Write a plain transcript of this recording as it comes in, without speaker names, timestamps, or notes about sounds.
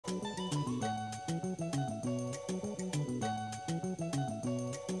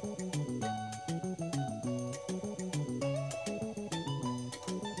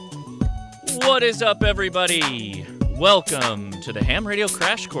What is up, everybody? Welcome to the Ham Radio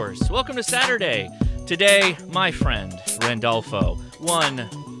Crash Course. Welcome to Saturday. Today, my friend, Randolfo,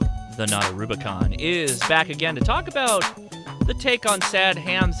 the not a Rubicon, is back again to talk about the take on sad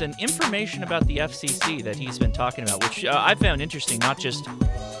hams and information about the FCC that he's been talking about, which I found interesting, not just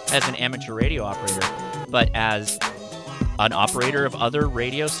as an amateur radio operator, but as an operator of other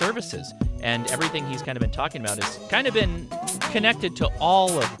radio services. And everything he's kind of been talking about has kind of been connected to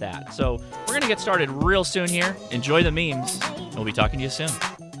all of that. So we're going to get started real soon here. Enjoy the memes. We'll be talking to you soon.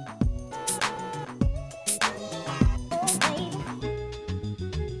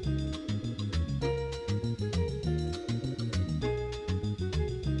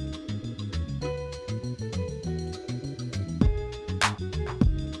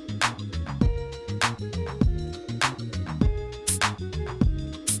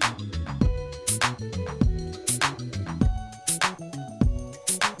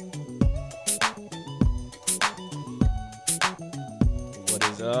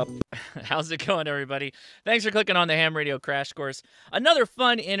 How's it going, everybody? Thanks for clicking on the Ham Radio Crash Course. Another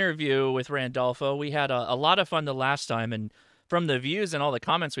fun interview with Randolfo. We had a lot of fun the last time, and from the views and all the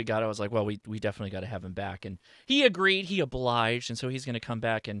comments we got, I was like, well, we definitely got to have him back. And he agreed, he obliged, and so he's going to come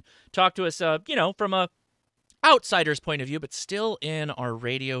back and talk to us, from a outsider's point of view, but still in our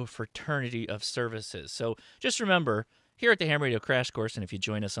radio fraternity of services. So just remember, here at the Ham Radio Crash Course, and if you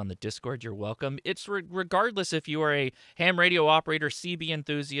join us on the Discord, you're welcome. It's regardless if you are a ham radio operator, CB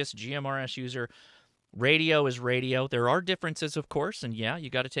enthusiast, GMRS user, radio is radio. There are differences, of course, and yeah,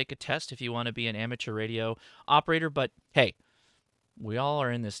 you got to take a test if you want to be an amateur radio operator, but hey, we all are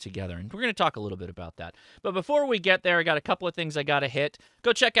in this together, and we're going to talk a little bit about that. But before we get there, I got a couple of things I got to hit.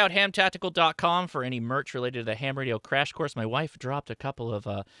 Go check out hamtactical.com for any merch related to the Ham Radio Crash Course. My wife dropped a couple of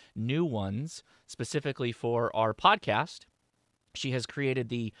new ones specifically for our podcast. She has created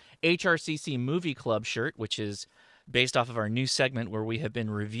the HRCC Movie Club shirt, which is based off of our new segment where we have been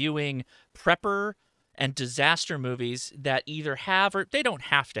reviewing prepper and disaster movies that either have or they don't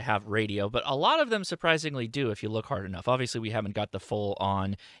have to have radio, but a lot of them surprisingly do if you look hard enough. Obviously, we haven't got the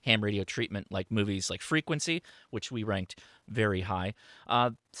full-on ham radio treatment like movies like Frequency, which we ranked very high.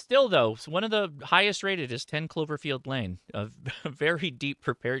 Still, though, one of the highest rated is 10 Cloverfield Lane, a very deep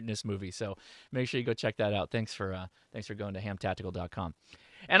preparedness movie, so make sure you go check that out. Thanks for going to hamtactical.com.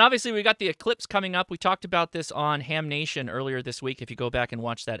 And obviously, we got the eclipse coming up. We talked about this on Ham Nation earlier this week. If you go back and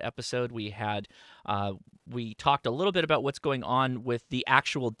watch that episode, we talked a little bit about what's going on with the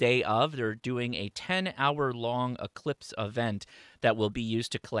actual day of. They're doing a 10-hour-long eclipse event that will be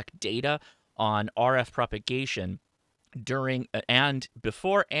used to collect data on RF propagation during and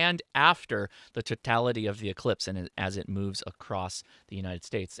before and after the totality of the eclipse and as it moves across the United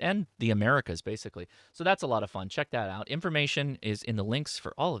States and the Americas, basically. So that's a lot of fun. Check that out. Information is in the links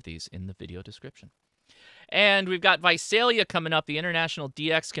for all of these in the video description. And we've got Visalia coming up, the International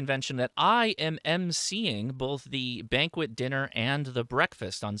DX Convention that I am emceeing both the banquet dinner and the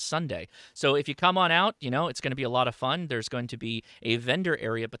breakfast on Sunday. So if you come on out, it's going to be a lot of fun. There's going to be a vendor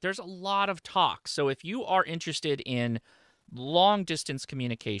area, but there's a lot of talk. So if you are interested in long-distance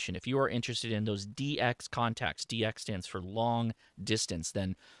communication, if you are interested in those DX contacts, DX stands for long distance,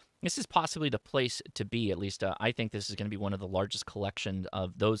 then this is possibly the place to be. At least I think this is going to be one of the largest collection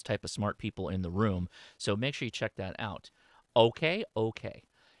of those type of smart people in the room. So make sure you check that out. Okay.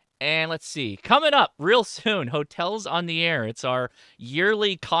 And let's see. Coming up real soon, Hotels on the Air. It's our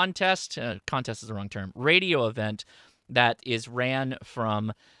yearly contest. Contest is the wrong term. Radio event that is ran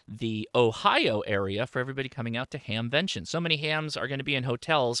from the Ohio area for everybody coming out to Hamvention. So many hams are going to be in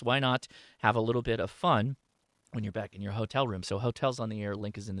hotels. Why not have a little bit of fun when you're back in your hotel room? So Hotels on the Air,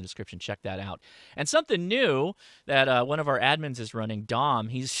 link is in the description. Check that out. And something new that one of our admins is running, Dom,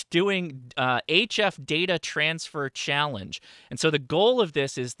 he's doing HF Data Transfer Challenge. And so the goal of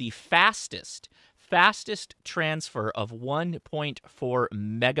this is the fastest transfer of 1.4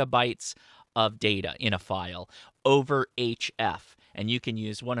 megabytes of data in a file over HF. And you can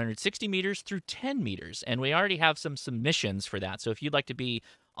use 160 meters through 10 meters. And we already have some submissions for that. So if you'd like to be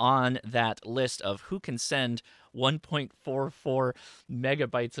on that list of who can send 1.44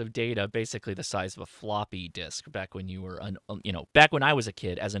 megabytes of data, basically the size of a floppy disk back when you were, back when I was a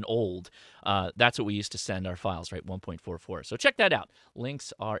kid as an old, that's what we used to send our files, right? 1.44. So check that out.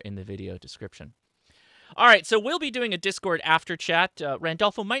 Links are in the video description. All right, so we'll be doing a Discord after chat.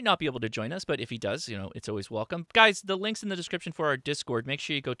 Randolfo might not be able to join us, but if he does, it's always welcome. Guys, the link's in the description for our Discord. Make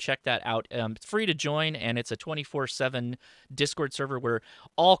sure you go check that out. It's free to join, and it's a 24/7 Discord server where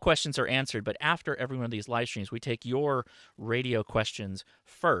all questions are answered. But after every one of these live streams, we take your radio questions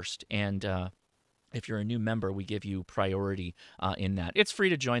first, and If you're a new member, we give you priority in that. It's free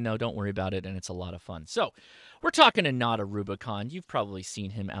to join, though. Don't worry about it, and it's a lot of fun. So we're talking to Nada Rubicon. You've probably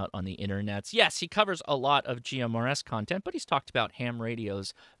seen him out on the internets. Yes, he covers a lot of GMRS content, but he's talked about ham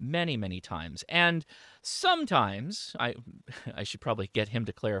radios many, many times. And sometimes, I should probably get him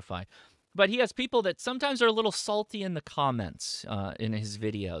to clarify, but he has people that sometimes are a little salty in the comments in his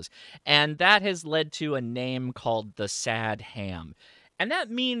videos. And that has led to a name called the Sad Ham. And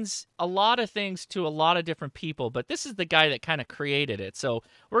that means a lot of things to a lot of different people, but this is the guy that kind of created it. So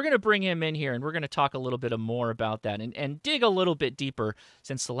we're going to bring him in here, and we're going to talk a little bit more about that and dig a little bit deeper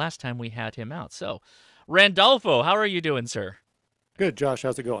since the last time we had him out. So, Randolfo, how are you doing, sir? Good, Josh.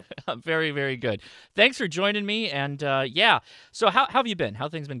 How's it going? Very, very good. Thanks for joining me. And yeah, so how have you been? How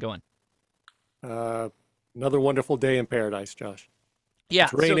have things been going? Another wonderful day in paradise, Josh. Yeah,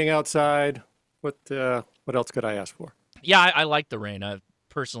 It's raining outside. What else could I ask for? Yeah, I like the rain.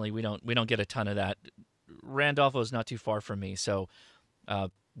 Personally, we don't get a ton of that. Randolph is not too far from me, so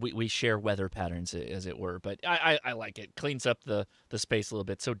we share weather patterns, as it were. But I like it. Cleans up the space a little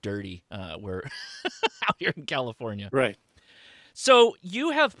bit. So dirty. We're out here in California. Right. So you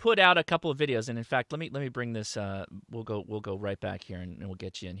have put out a couple of videos, and in fact, let me bring this. We'll go right back here, and we'll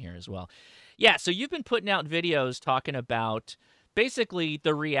get you in here as well. Yeah. So you've been putting out videos talking about basically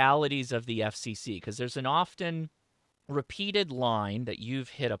the realities of the FCC, because there's an often repeated line that you've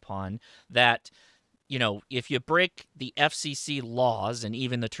hit upon that, if you break the FCC laws, and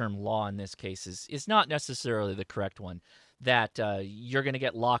even the term law in this case is not necessarily the correct one, that you're going to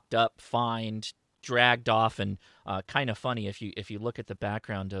get locked up, fined, dragged off. And kind of funny, if you look at the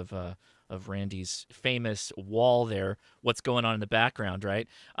background of Randy's famous wall there, what's going on in the background, right?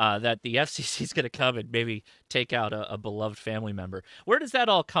 That the FCC is going to come and maybe take out a beloved family member. Where does that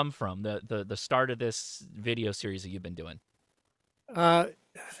all come from, the start of this video series that you've been doing?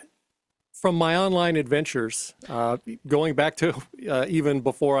 From my online adventures, going back to even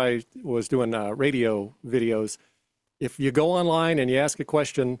before I was doing radio videos, if you go online and you ask a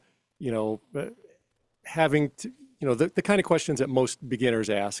question, having to, the kind of questions that most beginners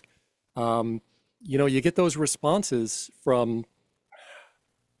ask, you get those responses from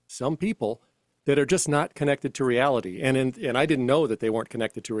some people that are just not connected to reality. And I didn't know that they weren't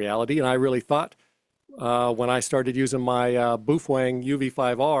connected to reality. And I really thought when I started using my Bufwang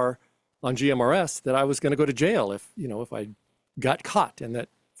UV5R on GMRS that I was going to go to jail if I got caught, and that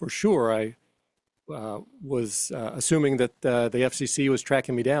for sure I was assuming that the FCC was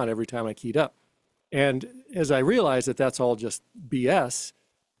tracking me down every time I keyed up. And as I realized that that's all just BS,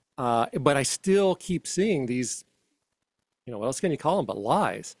 but I still keep seeing these, what else can you call them but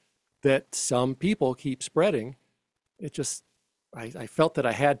lies that some people keep spreading. It just, I felt that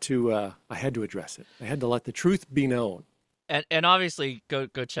I had to address it. I had to let the truth be known. And obviously, go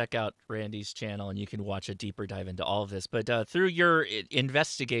check out Randy's channel, and you can watch a deeper dive into all of this. But through your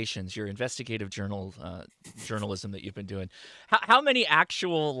investigations, your investigative journalism that you've been doing, how many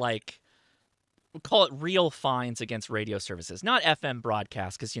actual, we'll call it real fines against radio services, not FM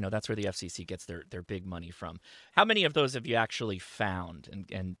broadcast, because that's where the FCC gets their big money from. How many of those have you actually found?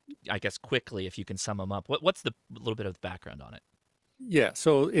 And I guess quickly, if you can sum them up, what's the little bit of the background on it? Yeah,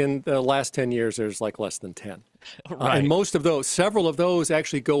 so in the last 10 years, there's less than 10. Right. And several of those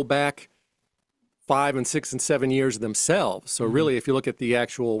actually go back 5 and 6 and 7 years themselves. So really, if you look at the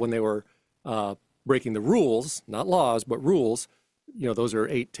actual, when they were breaking the rules, not laws, but rules, those are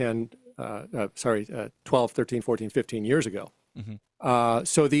 12, 13, 14, 15 years ago.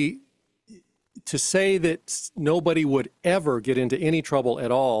 So to say that nobody would ever get into any trouble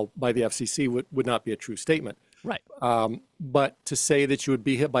at all by the FCC would not be a true statement. Right. But to say that you would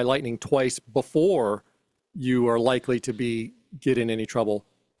be hit by lightning twice before you are likely to get in any trouble,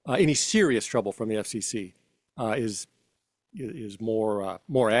 any serious trouble from the FCC, is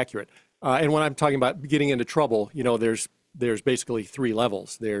more accurate. And when I'm talking about getting into trouble, there's basically 3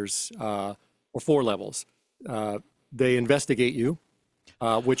 levels. There's or 4 levels. They investigate you,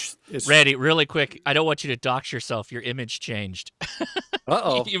 which is Randy. Really quick, I don't want you to dox yourself. Your image changed.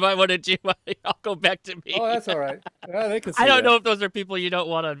 Uh-oh. You might want to I'll go back to me. Oh, that's all right. They can see I don't that. know if those are people you don't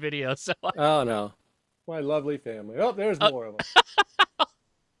want on video. So Oh no, my lovely family. Oh, there's more of them.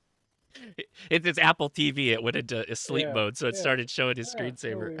 it's Apple TV. It went into sleep mode, so it yeah. started showing his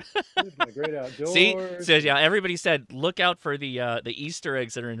screensaver. This is my great outdoors. See, so yeah, everybody said look out for the Easter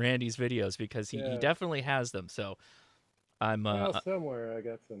eggs that are in Randy's videos, because he definitely has them. So I'm well, somewhere I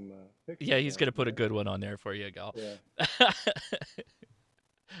got some pictures. yeah, he's gonna put a good one on there for you, Gal. Yeah.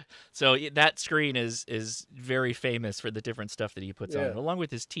 So that screen is very famous for the different stuff that he puts on, Yeah. along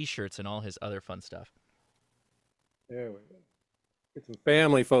with his T-shirts and all his other fun stuff. There we go. Get some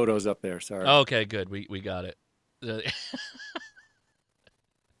family photos up there. Sorry. Okay, good. We got it. Uh,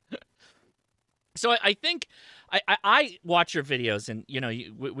 So I think I watch your videos, and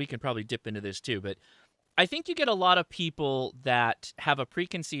we can probably dip into this too, but I think you get a lot of people that have a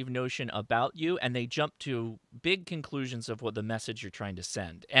preconceived notion about you, and they jump to big conclusions of what the message you're trying to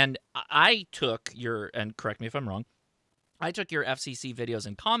send. And I took and correct me if I'm wrong, I took your FCC videos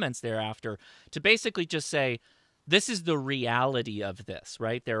and comments thereafter to basically just say, this is the reality of this,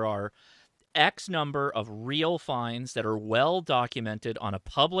 right? There are X number of real fines that are well documented on a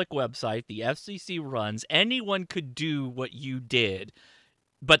public website the FCC runs. Anyone could do what you did,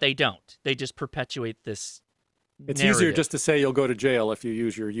 but they don't. They just perpetuate this It's narrative. easier just to say you'll go to jail if you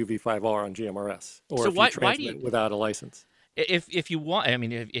use your UV5R on GMRS, or So if you transmit without a license. If you want, I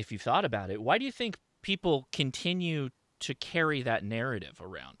mean, if you've thought about it, why do you think people continue to carry that narrative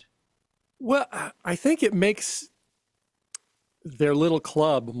around? Well, I think it makes their little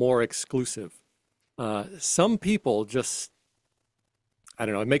club more exclusive. Some people just, I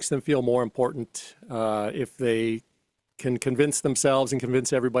don't know, it makes them feel more important if they can convince themselves and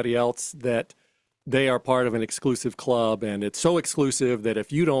convince everybody else that they are part of an exclusive club. And it's so exclusive that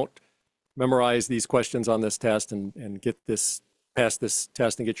if you don't memorize these questions on this test and get this, pass this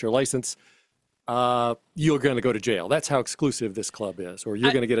test and get your license, you're going to go to jail. That's how exclusive this club is, or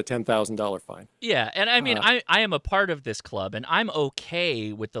you're going to get a $10,000 fine. Yeah, and I mean, I am a part of this club, and I'm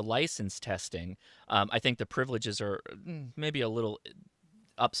okay with the license testing. I think the privileges are maybe a little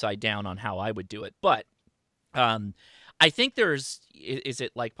upside down on how I would do it, but I think is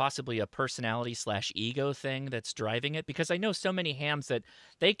it like possibly a personality / ego thing that's driving it? Because I know so many hams that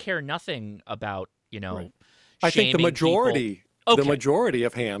they care nothing about, Right. I think the shaming majority. people. Okay. The majority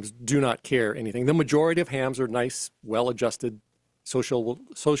of hams do not care anything. The majority of hams are nice, well-adjusted,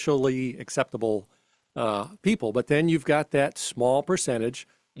 socially acceptable people. But then you've got that small percentage,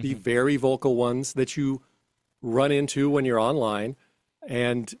 the very vocal ones that you run into when you're online,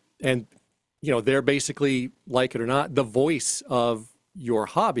 and they're basically, like it or not, the voice of your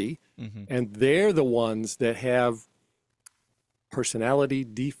hobby, and they're the ones that have personality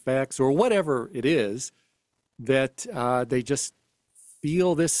defects or whatever it is, that they just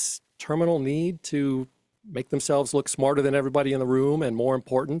feel this terminal need to make themselves look smarter than everybody in the room and more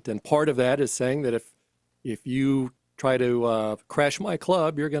important. And part of that is saying that if you try to crash my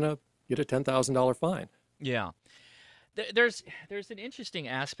club, you're going to get a $10,000 fine. Yeah. There's an interesting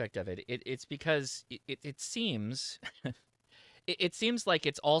aspect of it. It's because it seems it seems like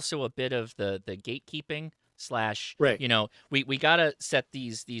it's also a bit of the gatekeeping / Right. We gotta set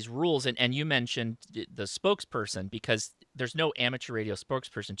these rules, and you mentioned the spokesperson, because there's no amateur radio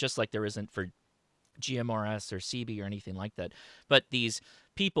spokesperson, just like there isn't for GMRS or CB or anything like that. But these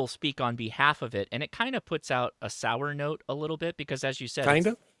people speak on behalf of it, and it kind of puts out a sour note a little bit, because as you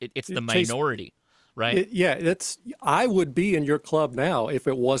said, it's the minority, right? I would be in your club now if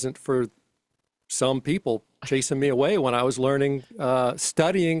it wasn't for some people chasing me away when I was learning,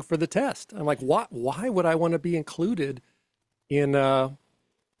 studying for the test. I'm like, why would I want to be included in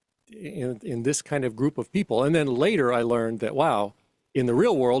this kind of group of people? And then later I learned that, wow, in the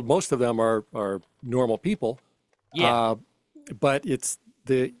real world, most of them are normal people. Yeah. But it's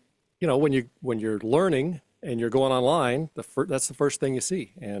when you're learning and you're going online, that's the first thing you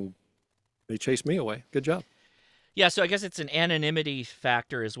see. And they chased me away. Good job. Yeah, so I guess it's an anonymity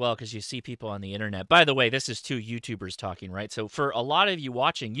factor as well, because you see people on the internet. By the way, this is two YouTubers talking, right? So for a lot of you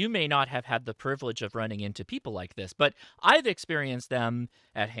watching, you may not have had the privilege of running into people like this, but I've experienced them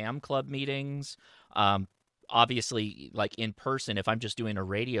at ham club meetings. Obviously, like in person, if I'm just doing a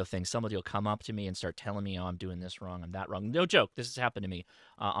radio thing, somebody will come up to me and start telling me, oh, I'm doing this wrong, I'm that wrong. No joke, this has happened to me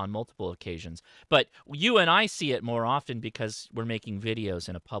on multiple occasions. But you and I see it more often because we're making videos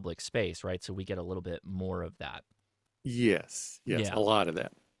in a public space, right? So we get a little bit more of that. Yes, Yeah. a lot of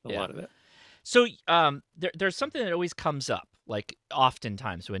that. A lot of that. So there's something that always comes up, like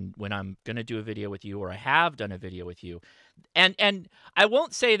oftentimes when I'm going to do a video with you, or I have done a video with you. And I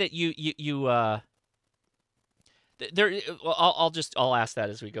won't say that I'll ask that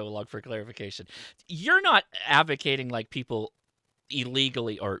as we go along for clarification. You're not advocating like people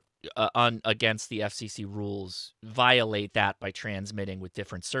illegally or against the FCC rules violate that by transmitting with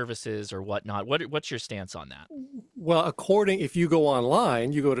different services or whatnot. What's your stance on that? Well, if you go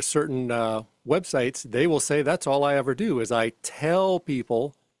online, you go to certain websites, they will say that's all I ever do is I tell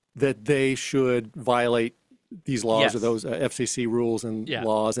people that they should violate these laws or those FCC rules and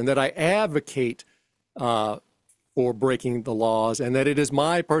laws, and that I advocate for breaking the laws, and that it is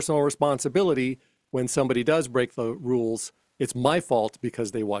my personal responsibility when somebody does break the rules. It's my fault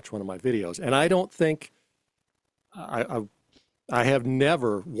because they watch one of my videos. And I don't think, I I have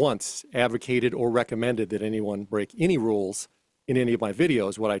never once advocated or recommended that anyone break any rules in any of my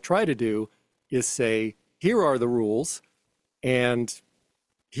videos. What I try to do is say, here are the rules, and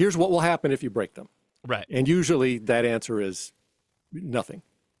here's what will happen if you break them. Right. And usually that answer is nothing.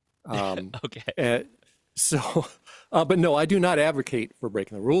 Okay. But no, I do not advocate for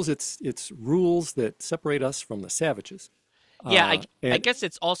breaking the rules. It's rules that separate us from the savages. Yeah, I guess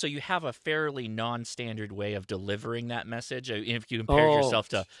it's also you have a fairly non-standard way of delivering that message. If you compare yourself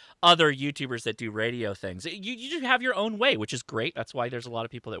to other YouTubers that do radio things, you have your own way, which is great. That's why there's a lot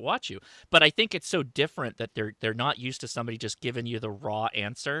of people that watch you. But I think it's so different that they're not used to somebody just giving you the raw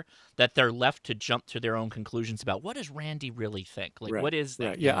answer, that they're left to jump to their own conclusions about what does Randy really think? Like, what is that?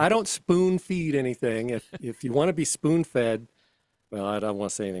 Right. Yeah, I don't spoon feed anything. If you want to be spoon fed, well, I don't want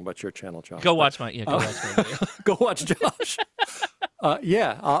to say anything about your channel, Josh. Go watch my video. Go watch Josh.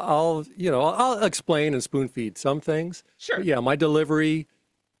 I'll explain and spoon feed some things. Sure. But yeah, my delivery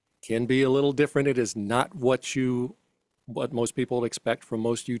can be a little different. It is not what most people would expect from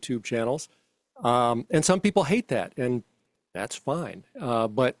most YouTube channels. And some people hate that, and that's fine.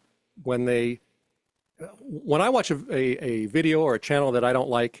 But when I watch a video or a channel that I don't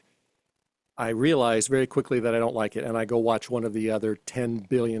like, I realize very quickly that I don't like it, and I go watch one of the other 10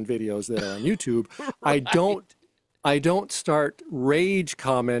 billion videos that are on YouTube. Right. I don't start rage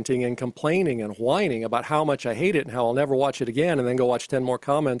commenting and complaining and whining about how much I hate it and how I'll never watch it again, and then go watch 10 more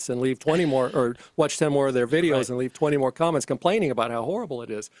comments and leave 20 more, or watch 10 more of their videos right. and leave 20 more comments complaining about how horrible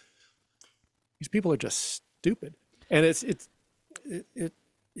it is. These people are just stupid, and it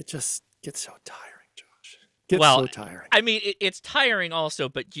just gets so tiring. So tiring. I mean, it's tiring also,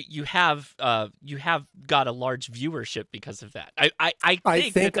 but you have got a large viewership because of that. I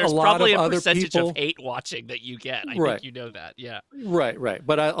think that there's probably a percentage of hate watching that you get. I think you know that, yeah. Right.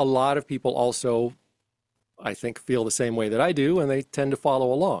 But a lot of people also, I think, feel the same way that I do, and they tend to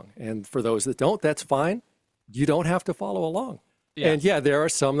follow along. And for those that don't, that's fine. You don't have to follow along. Yeah. And yeah, there are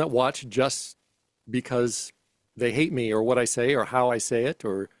some that watch just because they hate me or what I say or how I say it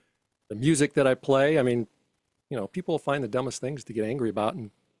or the music that I play. I mean, people find the dumbest things to get angry about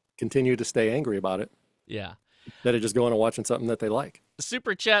and continue to stay angry about it. Yeah. Instead of just going and watching something that they like.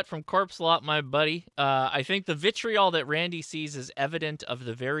 Super chat from Corpse Lot, my buddy. I think the vitriol that Randy sees is evident of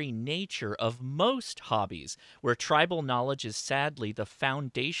the very nature of most hobbies, where tribal knowledge is sadly the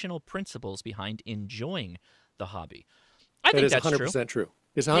foundational principles behind enjoying the hobby. I think that's 100% true.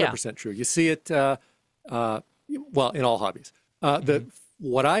 It's 100% true. You see it, in all hobbies.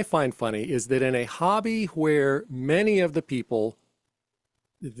 What I find funny is that in a hobby where many of the people,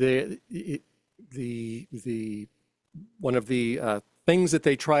 one of the things that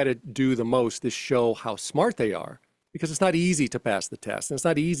they try to do the most is show how smart they are, because it's not easy to pass the test, and it's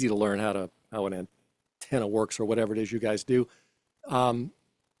not easy to learn how an antenna works or whatever it is you guys do.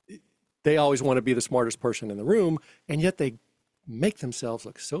 They always want to be the smartest person in the room, and yet they make themselves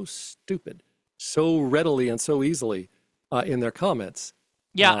look so stupid, so readily and so easily in their comments.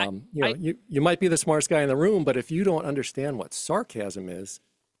 Yeah, you might be the smartest guy in the room, but if you don't understand what sarcasm is,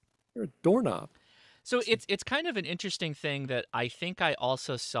 you're a doorknob. So it's kind of an interesting thing that I think I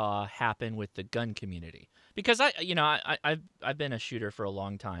also saw happen with the gun community, because I've been a shooter for a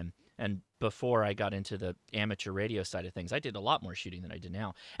long time, and before I got into the amateur radio side of things, I did a lot more shooting than I did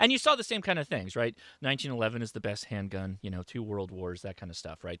now. And you saw the same kind of things, right? 1911 is the best handgun, 2 world wars, that kind of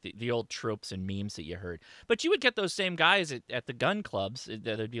stuff, right? The old tropes and memes that you heard. But you would get those same guys at the gun clubs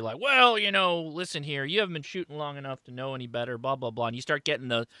that would be like, well, listen here, you haven't been shooting long enough to know any better, blah, blah, blah. And you start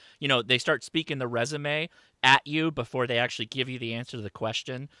getting they start speaking the resume at you before they actually give you the answer to the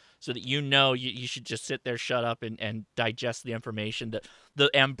question, so that you should just sit there, shut up, and digest the information, the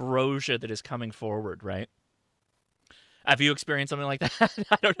ambrosia that is coming forward, right? Have you experienced something like that?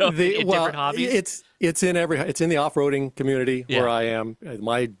 I don't know. In different hobbies? It's in the off-roading community where I am.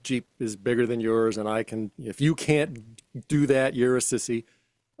 My Jeep is bigger than yours, and if you can't do that, you're a sissy.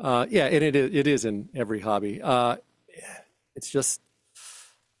 And it is in every hobby. It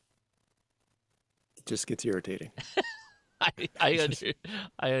just gets irritating. I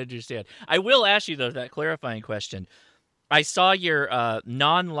understand. I will ask you, though, that clarifying question. I saw your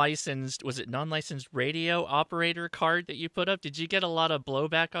non-licensed radio operator card that you put up. Did you get a lot of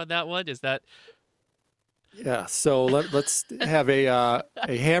blowback on that one? Is that... Yeah, so let's have a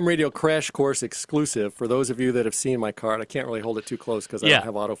ham radio crash course exclusive for those of you that have seen my card. I can't really hold it too close because I don't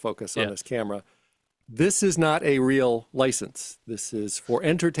have autofocus on this camera. This is not a real license. This is for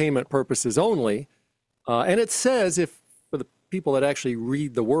entertainment purposes only. And it says, for the people that actually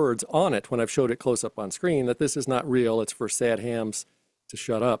read the words on it, when I've showed it close up on screen, that this is not real. It's for sad hams to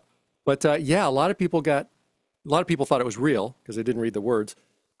shut up. But a lot of people got a lot of people thought it was real because they didn't read the words,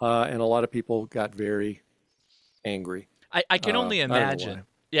 and a lot of people got very angry. I can only I don't know why. imagine.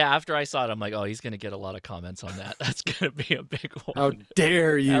 Yeah, after I saw it, I'm like, oh, he's going to get a lot of comments on that. That's going to be a big How one.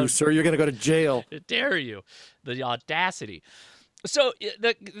 dare you, How sir? You're going to go to jail. dare you? The audacity. So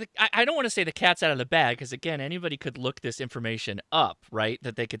I don't want to say the cat's out of the bag because again, anybody could look this information up, right?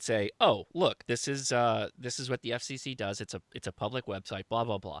 That they could say, "Oh, look, this is what the FCC does. It's a public website, blah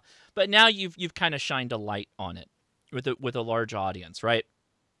blah blah." But now you've kind of shined a light on it with a large audience, right?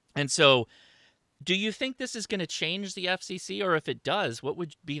 And so, do you think this is going to change the FCC, or if it does, what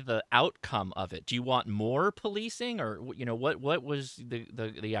would be the outcome of it? Do you want more policing, or what was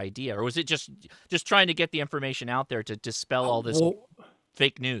the idea, or was it just trying to get the information out there to dispel all this Well,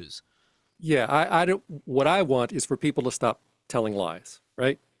 fake news? yeah, I don't. What I want is for people to stop telling lies,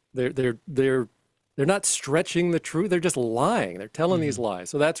 right? They're not stretching the truth. They're just lying. They're telling these lies.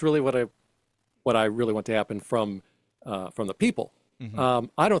 So that's really what I really want to happen from the people.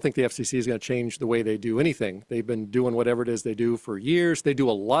 I don't think the FCC is going to change the way they do anything. They've been doing whatever it is they do for years. They do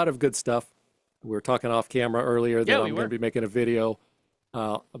a lot of good stuff. We were talking off camera earlier that I'm going to be making a video.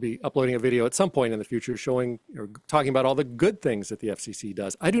 I'll be uploading a video at some point in the future showing or talking about all the good things that the FCC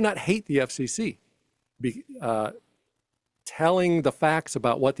does. I do not hate the FCC. Telling the facts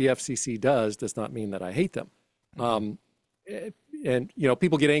about what the FCC does not mean that I hate them. And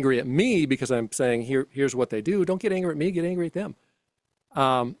people get angry at me because I'm saying here's what they do. Don't get angry at me. Get angry at them.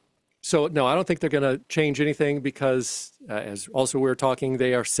 So no, I don't think they're going to change anything because, as also we were talking,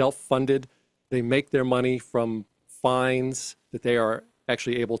 they are self-funded. They make their money from fines that they are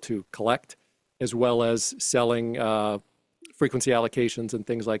actually able to collect, as well as selling frequency allocations and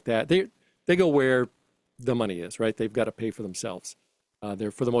things like that. They go where the money is, right? They've got to pay for themselves.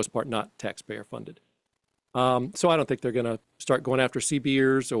 They're, for the most part, not taxpayer funded. So I don't think they're going to start going after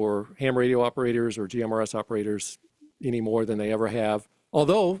CBers or ham radio operators or GMRS operators any more than they ever have.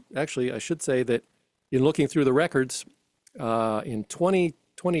 Although, actually, I should say that in looking through the records, in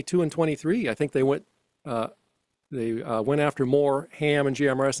 2022 and 23, I think they went after more ham and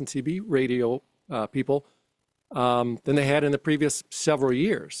GMRS and CB radio people than they had in the previous several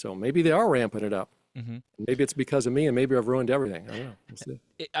years. So maybe they are ramping it up. Maybe it's because of me, and maybe I've ruined everything. I don't know. We'll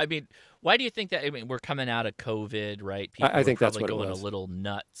see. I mean, why do you think that? I mean, we're coming out of COVID, right? I think that's what it going was. a little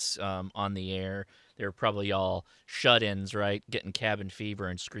nuts on the air. They're probably all shut-ins, right? Getting cabin fever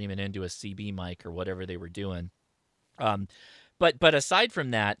and screaming into a CB mic or whatever they were doing. But aside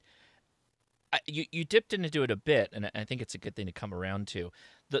from that, you dipped into it a bit, and I think it's a good thing to come around to.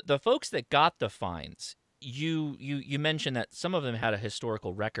 The folks that got the fines, you mentioned that some of them had a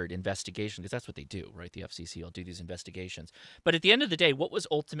historical record investigation, because that's what they do, right? The FCC will do these investigations. But at the end of the day, what was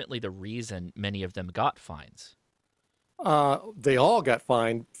ultimately the reason many of them got fines? They all got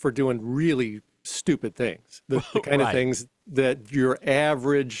fined for doing really stupid things, the kind of things that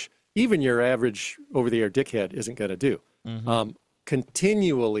even your average over-the-air dickhead isn't going to do.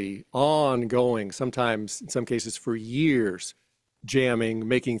 Continually, ongoing, sometimes in some cases for years, jamming,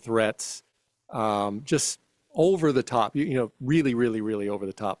 making threats, just over the top, really, really, really over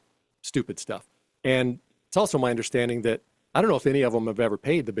the top, stupid stuff. And it's also my understanding that I don't know if any of them have ever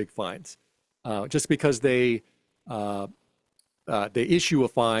paid the big fines, just because they issue a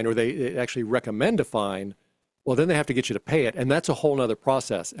fine or they actually recommend a fine. Well, then they have to get you to pay it, and that's a whole nother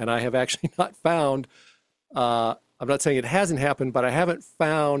process. And I have actually not found. I'm not saying it hasn't happened, but I haven't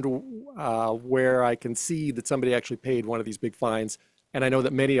found where I can see that somebody actually paid one of these big fines. And I know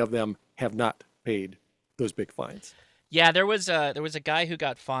that many of them have not paid those big fines. Yeah, there was a guy who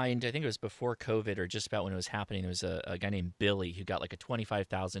got fined. I think it was before COVID or just about when it was happening. There was a guy named Billy who got like a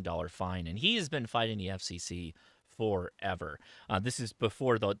 $25,000 fine, and he has been fighting the FCC forever. This is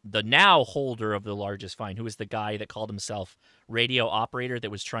before the now holder of the largest fine, who was the guy that called himself radio operator that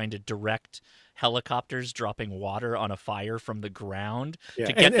was trying to direct helicopters dropping water on a fire from the ground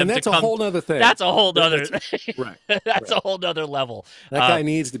to get them and that's to come. A whole other thing. That's a whole other. Right. That's a whole other level. That guy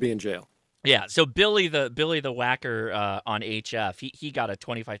needs to be in jail. Yeah, so Billy the whacker on HF, he got a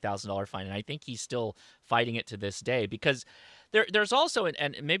 $25,000 fine, and I think he's still fighting it to this day because there's also,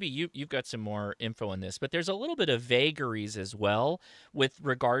 and maybe you've got some more info on this, but there's a little bit of vagaries as well with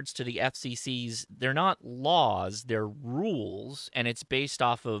regards to the FCC's. They're not laws, they're rules, and it's based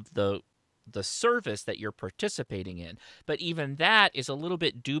off of the service that you're participating in. But even that is a little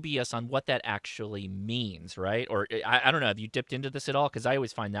bit dubious on what that actually means, right? Or I don't know, have you dipped into this at all? Because I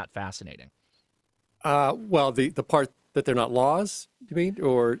always find that fascinating. Well, the part that they're not laws, you mean?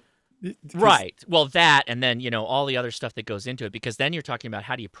 Or right. Well, that, and then, all the other stuff that goes into it, because then you're talking about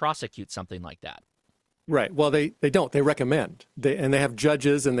how do you prosecute something like that? Right. Well, they don't. They recommend. And they have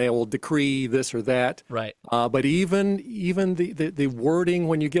judges, and they will decree this or that. Right. But even the wording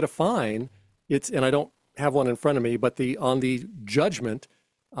when you get a fine, and I don't have one in front of me, but on the judgment,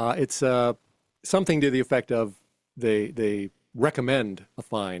 it's something to the effect of they recommend a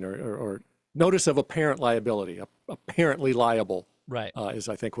fine or notice of apparent liability, apparently liable. Right. Is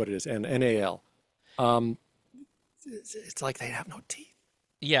I think what it is, and NAL. It's like they have no teeth.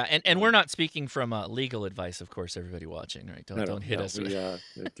 Yeah, and we're not speaking from legal advice, of course, everybody watching, right? Don't hit us. We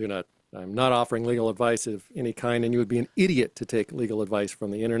do not. I'm not offering legal advice of any kind, and you would be an idiot to take legal advice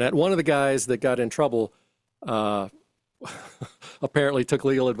from the internet. One of the guys that got in trouble apparently took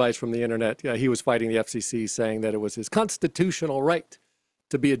legal advice from the internet. He was fighting the FCC, saying that it was his constitutional right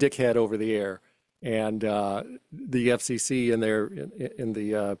to be a dickhead over the air, and the FCC in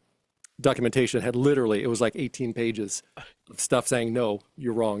the documentation had literally, it was like 18 pages of stuff saying, no,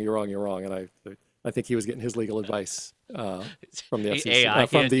 you're wrong, you're wrong, you're wrong. And I think he was getting his legal advice from the FCC,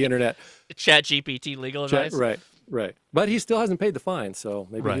 from the internet. Chat GPT legal advice? Right. But he still hasn't paid the fine, so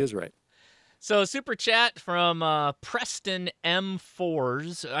maybe he is right. So super chat from Preston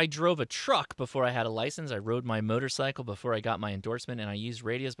M4s. I drove a truck before I had a license. I rode my motorcycle before I got my endorsement, and I used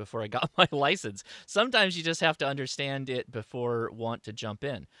radios before I got my license. Sometimes you just have to understand it before want to jump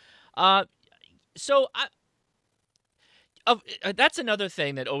in. That's another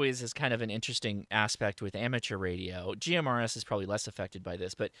thing that always is kind of an interesting aspect with amateur radio. GMRS is probably less affected by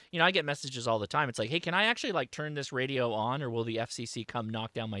this, but I get messages all the time. It's like, hey, can I actually like turn this radio on, or will the FCC come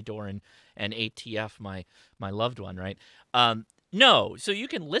knock down my door and ATF my loved one, right? No, so you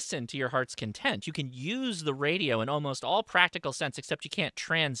can listen to your heart's content. You can use the radio in almost all practical sense, except you can't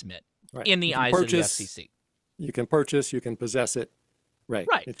transmit in the eyes of the FCC. You can purchase, you can possess it. Right.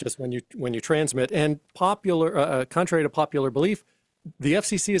 It's just when you transmit, and contrary to popular belief, the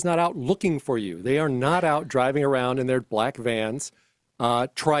FCC is not out looking for you. They are not out driving around in their black vans,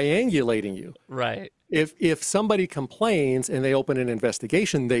 triangulating you. Right. If somebody complains and they open an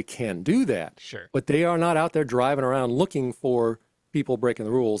investigation, they can do that. Sure. But they are not out there driving around looking for people breaking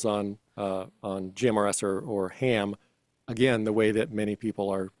the rules on GMRS or ham. Again, the way that many people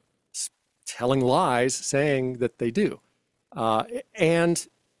are telling lies, saying that they do. And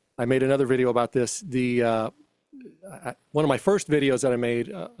I made another video about this. One of my first videos that I made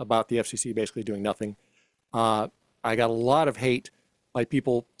about the FCC basically doing nothing, I got a lot of hate by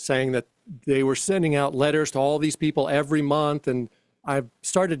people saying that they were sending out letters to all these people every month. And I've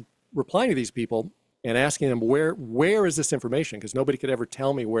started replying to these people and asking them, where is this information? Because nobody could ever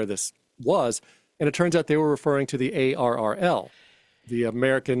tell me where this was. And it turns out they were referring to the ARRL, the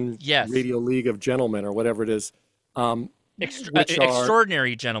American Radio League of Gentlemen, or whatever it is.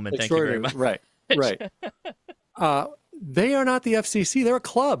 Extraordinary gentlemen, thank you very much. Right. They are not the FCC. They're a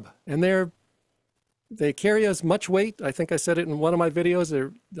club, and they carry as much weight. I think I said it in one of my videos.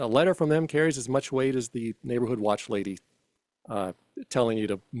 A letter from them carries as much weight as the neighborhood watch lady telling you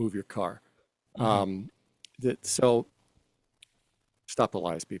to move your car. So stop the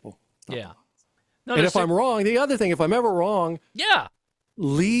lies, people. Stop the lies. No, and if I'm wrong, the other thing, if I'm ever wrong,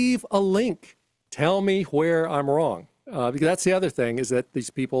 leave a link. Tell me where I'm wrong. Because that's the other thing, is that these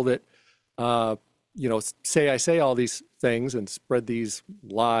people that, say I say all these things and spread these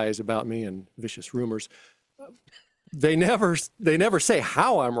lies about me and vicious rumors, they never say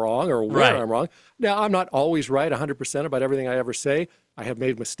how I'm wrong or where I'm wrong. Now, I'm not always right 100% about everything I ever say. I have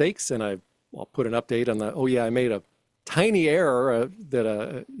made mistakes, and I'll put an update on I made a tiny error that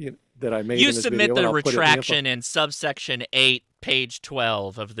I made in this video. You submit the retraction in subsection 8, page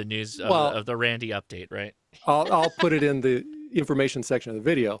 12 of the news of the Randy update, right? I'll put it in the information section of the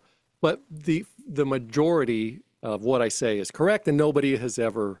video, but the majority of what I say is correct, and nobody has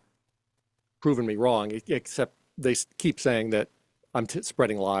ever proven me wrong, except they keep saying that I'm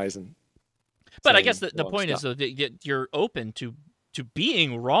spreading lies. But I guess the point is, though, that you're open to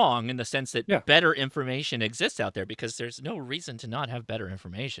being wrong in the sense that better information exists out there, because there's no reason to not have better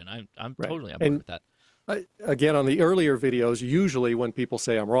information. I'm totally on board with that. Again, on the earlier videos, usually when people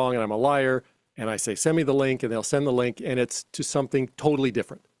say I'm wrong and I'm a liar, and I say, send me the link, and they'll send the link, and it's to something totally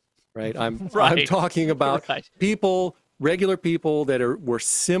different, right? I'm talking about people, regular people that were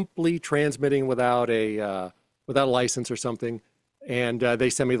simply transmitting without a license or something, and they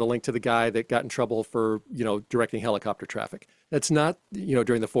send me the link to the guy that got in trouble for, directing helicopter traffic. That's not,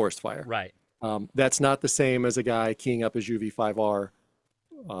 during the forest fire. Right. That's not the same as a guy keying up his UV5R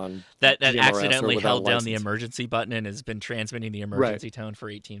on that accidentally held down the emergency button and has been transmitting the emergency tone for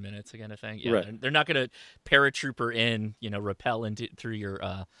 18 minutes, kind of thing. Yeah, they're not going to paratrooper in, rappel through your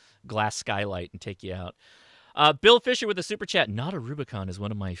glass skylight and take you out. Bill Fisher with a super chat. Not a Rubicon is one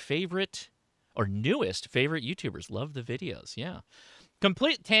of my favorite or newest favorite YouTubers. Love the videos. Yeah.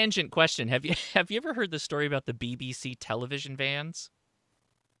 Complete tangent question. Have you ever heard the story about the BBC television vans?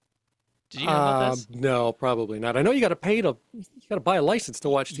 Did you know about this? No, probably not. I know you got to buy a license to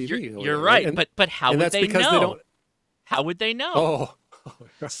watch TV over You're there, right? right, but how And would that's they because they know? don't. How would they know? Oh,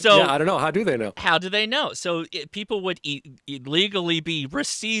 So yeah, I don't know. How do they know? how do they know? So people would illegally be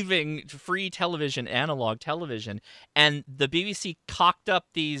receiving free television, analog television, and the BBC cocked up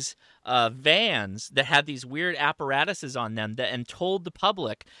these vans that had these weird apparatuses on them and told the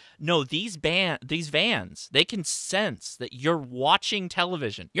public, no, these vans, they can sense that you're watching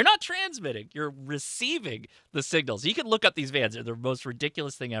television. You're not transmitting, you're receiving the signals. You can look up these vans. They're the most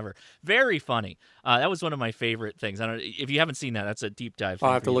ridiculous thing ever. Very funny. That was one of my favorite things. I don't know if you haven't seen that. That's a deep dive thing.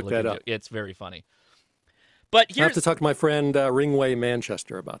 I'll have to look that up. It's very funny. But I have here's to talk to my friend Ringway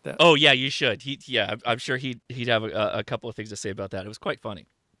Manchester about that. Oh yeah, you should. I'm sure he'd have a couple of things to say about that. It was quite funny.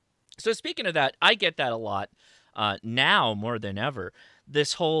 So speaking of that, I get that a lot now more than ever.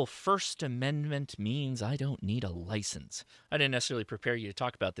 This whole First Amendment means I don't need a license. I didn't necessarily prepare you to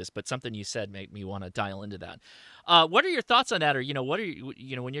talk about this, but something you said made me want to dial into that. What are your thoughts on that? Or what are you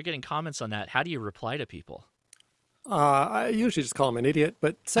when you're getting comments on that? How do you reply to people? I usually just call him an idiot,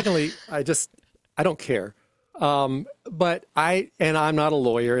 but secondly, I don't care. But I'm not a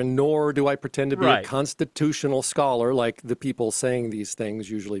lawyer, and nor do I pretend to be a constitutional scholar like the people saying these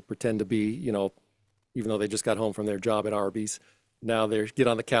things usually pretend to be, even though they just got home from their job at Arby's. Now they get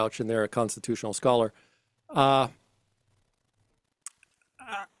on the couch and they're a constitutional scholar. I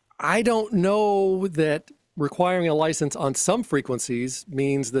don't know that requiring a license on some frequencies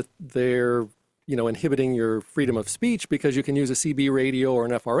means that they're, inhibiting your freedom of speech, because you can use a CB radio or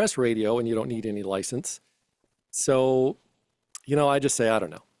an FRS radio and you don't need any license. So, I just say, I don't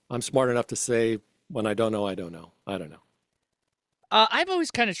know. I'm smart enough to say when I don't know, I don't know. I don't know. I've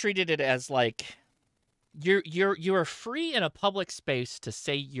always kind of treated it as like you are free in a public space to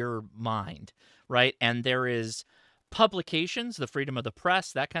say your mind, right? And there is publications, the freedom of the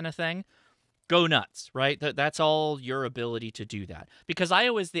press, that kind of thing. Go nuts, right? That's all your ability to do that. Because I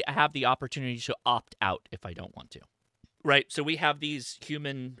always have the opportunity to opt out if I don't want to. Right, so we have these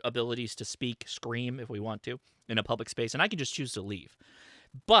human abilities to speak, scream if we want to in a public space, and I can just choose to leave.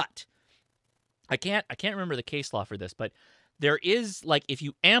 But I can't remember the case law for this, but there is, like, if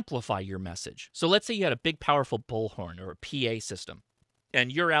you amplify your message. So let's say you had a big, powerful bullhorn or a PA system,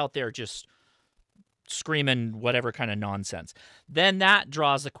 and you're out there just screaming whatever kind of nonsense. Then that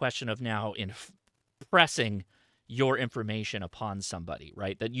draws the question of now pressing your information upon somebody,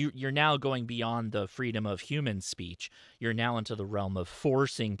 right? That you're now going beyond the freedom of human speech. You're now into the realm of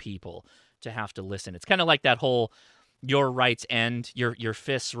forcing people to have to listen. It's kind of like that whole your rights end, your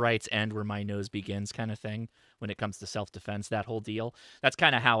fist's rights end where my nose begins kind of thing when it comes to self-defense, that whole deal. That's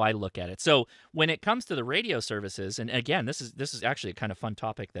kind of how I look at it. So when it comes to the radio services, and again, this is actually a kind of fun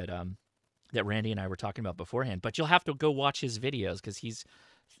topic that that Randy and I were talking about beforehand, but you'll have to go watch his videos because he's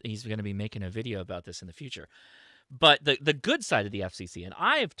going to be making a video about this in the future. But the good side of the FCC, and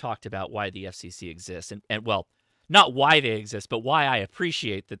I've talked about why the FCC exists, and well, not why they exist, but why I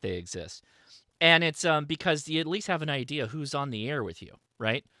appreciate that they exist. And it's because you at least have an idea who's on the air with you,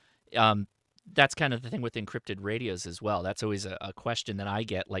 right? That's kind of the thing with encrypted radios as well. That's always a question that I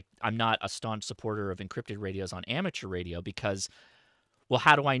get. Like, I'm not a staunch supporter of encrypted radios on amateur radio because, well,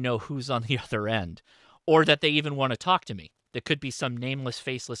 how do I know who's on the other end? Or that they even want to talk to me? There could be some nameless,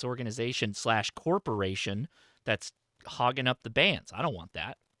 faceless organization / corporation that's hogging up the bands. I don't want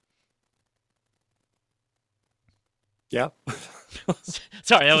that. Yeah.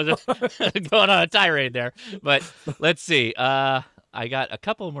 Sorry, that was going on a tirade there. But let's see. I got a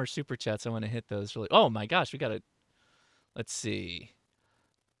couple more super chats. I want to hit those really. Oh my gosh, we got to. Let's see.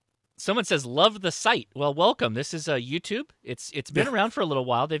 Someone says, love the site. Well, welcome. This is YouTube. It's been around for a little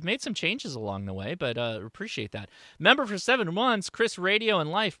while. They've made some changes along the way, but appreciate that. Member for 7 months, Chris Radio and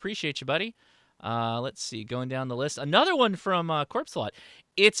Life. Appreciate you, buddy. Let's see, going down the list. Another one from Corpse Lot.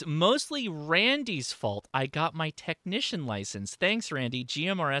 It's mostly Randy's fault. I got my technician license. Thanks, Randy.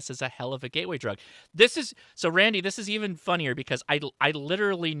 GMRS is a hell of a gateway drug. So Randy, this is even funnier because I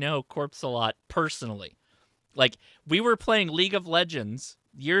literally know Corpse Lot personally. Like, we were playing League of Legends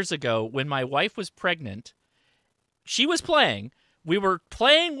years ago when my wife was pregnant. She was playing. We were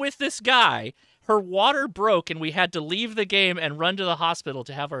playing with this guy. Her water broke, and we had to leave the game and run to the hospital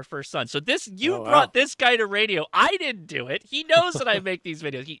to have our first son. So brought this guy to radio. I didn't do it. He knows that I make these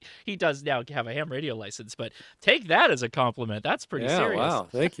videos. He does now have a ham radio license, but take that as a compliment. That's pretty serious. Wow,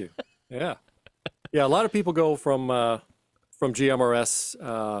 thank you. Yeah. Yeah, a lot of people go from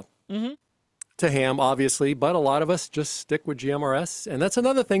GMRS to ham, obviously, but a lot of us just stick with GMRS. And that's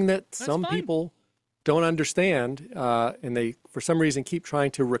another thing that some fine. people don't understand, and they, for some reason, keep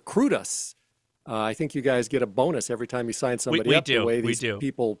trying to recruit us. I think you guys get a bonus every time you sign somebody we up. do. The way We these do.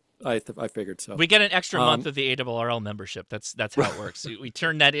 people, I figured so. We get an extra month of the ARRL membership. That's how it works. We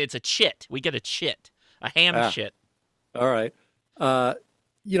turn that. It's a chit. We get a chit, a ham chit. All right.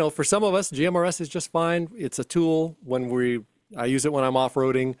 You know, for some of us, GMRS is just fine. It's a tool. I use it when I'm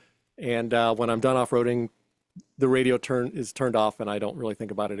off-roading, and when I'm done off-roading, the radio is turned off, and I don't really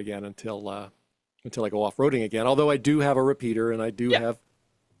think about it again until I go off-roading again. Although I do have a repeater, and I do have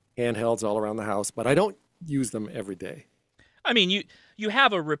handhelds all around the house, but I don't use them every day. I mean, you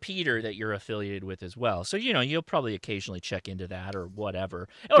have a repeater that you're affiliated with as well, so you know you'll probably occasionally check into that or whatever.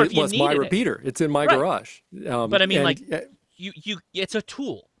 Or if you was my repeater. It's in my garage. But I mean, it's a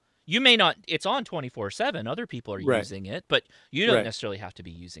tool. You may not. It's on 24/7. Other people are using it, but you don't necessarily have to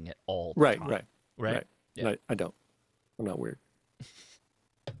be using it all the time. Right. Yeah. I don't. I'm not weird.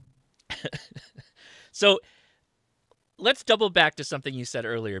 So let's double back to something you said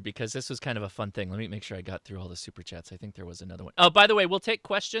earlier, because this was kind of a fun thing. Let me make sure I got through all the super chats. I think there was another one. Oh, by the way, we'll take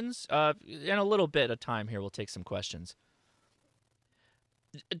questions in a little bit of time here. We'll take some questions.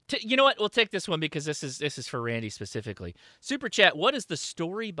 You know what? We'll take this one because this is for Randy specifically. Super chat. What is the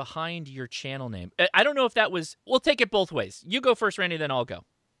story behind your channel name? I don't know if that was. We'll take it both ways. You go first, Randy, then I'll go. All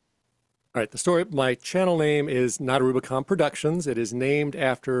right. The story. My channel name is Not a Rubicon Productions. It is named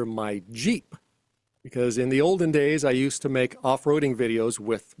after my Jeep, because in the olden days I used to make off-roading videos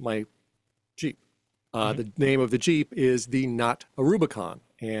with my Jeep. The name of the Jeep is the Not a Rubicon,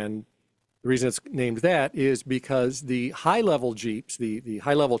 and the reason it's named that is because the high-level Jeeps, the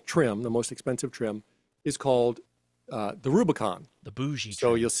high-level trim, the most expensive trim, is called the Rubicon. The bougie trim.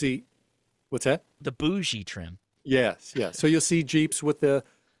 So you'll see, what's that? The bougie trim. Yes. So you'll see Jeeps with the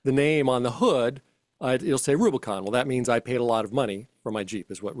name on the hood. It'll say Rubicon. Well, that means I paid a lot of money for my Jeep,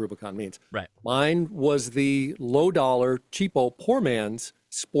 is what Rubicon means. Right. Mine was the low-dollar, cheapo, poor man's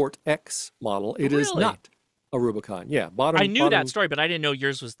Sport X model. It is not a Rubicon. Yeah, I knew that story, but I didn't know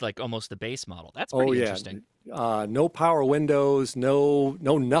yours was like almost the base model. That's pretty interesting. No power windows, no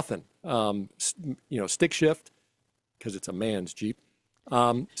nothing. Stick shift, because it's a man's Jeep.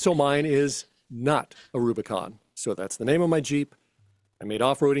 So mine is not a Rubicon. So that's the name of my Jeep. I made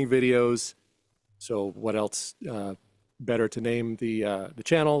off-roading videos. So what else better to name the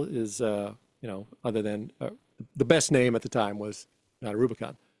channel is, other than the best name at the time was Not a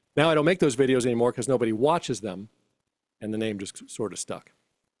Rubicon. Now I don't make those videos anymore because nobody watches them, and the name just sort of stuck.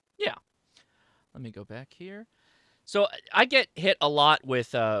 Yeah. Let me go back here. So I get hit a lot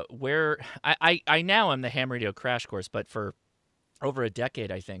with where I now am the ham radio crash course, but for over a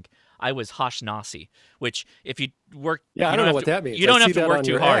decade, I think, I was Hosh Nasi, which if you work... Yeah, I don't know what that means. You don't have to work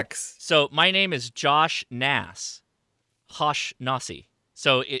too hard. So my name is Josh Nass, Hosh Nasi.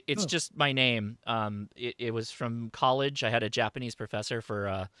 So it's just my name. It was from college. I had a Japanese professor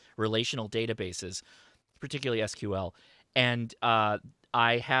for relational databases, particularly SQL. And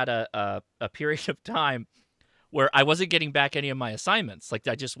I had a period of time where I wasn't getting back any of my assignments. Like,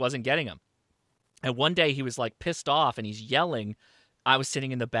 I just wasn't getting them. And one day he was like pissed off and he's yelling. I was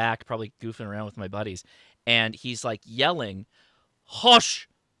sitting in the back, probably goofing around with my buddies. And he's like yelling, "Hush,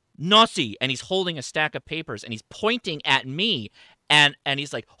 Nasi!" And he's holding a stack of papers and he's pointing at me. And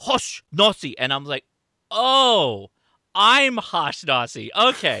he's like, "Hush, Nasi!" And I'm like, "Oh, I'm Hosh Nasi."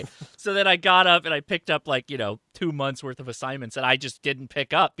 Okay. So then I got up and I picked up 2 months worth of assignments that I just didn't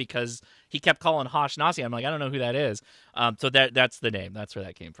pick up because he kept calling Hosh Nasi. I'm like, I don't know who that is. So that's the name. That's where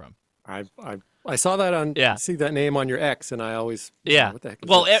that came from. I saw that see that name on your X, and I always what the heck is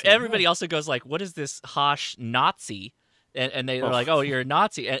well, this? everybody also goes like, "What is this Hosh Nazi?" And they're like, "Oh, you're a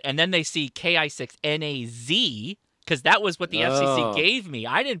Nazi," and then they see KI6NAZ. Because that was what the FCC gave me.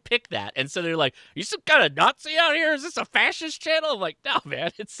 I didn't pick that. And so they're like, "You some kind of Nazi out here? Is this a fascist channel?" I'm like, "No, man.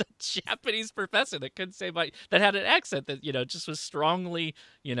 It's a Japanese professor that couldn't say that had an accent that, just was strongly,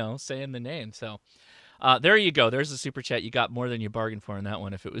 saying the name." So there you go. There's a super chat. You got more than you bargained for in that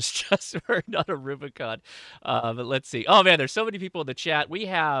one if it was just for Not a Rubicon. But let's see. Oh, man, there's so many people in the chat. We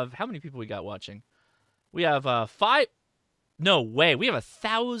have, how many people we got watching? We have no way. We have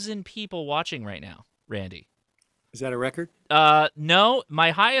 1,000 people watching right now, Randy. Is that a record? No,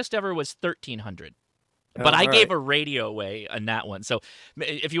 my highest ever was 1,300. But I gave a radio away on that one. So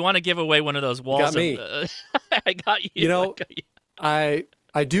if you want to give away one of those walls, got me. I got you.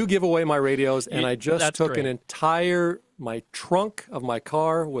 I do give away my radios, and I just took my trunk of my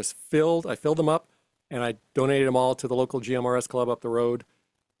car was filled. I filled them up, and I donated them all to the local GMRS club up the road.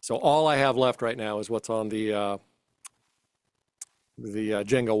 So all I have left right now is what's on the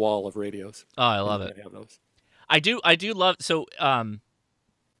Jenga wall of radios. Oh, I And love you it. can't have those. I do love. So,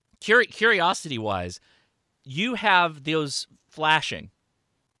 curiosity wise, you have those flashing.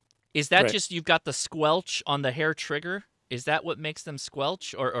 Is that Right. just you've got the squelch on the hair trigger? Is that what makes them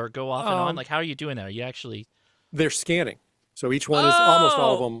squelch or go off and on? Um, Like, how are you doing that? Are you actually? they're scanning. So each one is almost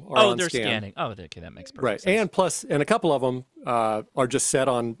all of Oh, them are oh, on they're scan. scanning. Oh, okay, that makes perfect Right. sense. And a couple of them are just set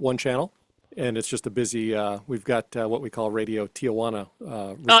on one channel. And it's just a busy, we've got what we call Radio Tijuana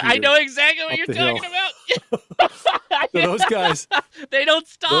I repeater know exactly what up you're the hill. talking about. So those guys, They don't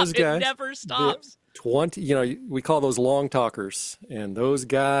stop. those It guys, never they're stops. 20, we call those long talkers. And those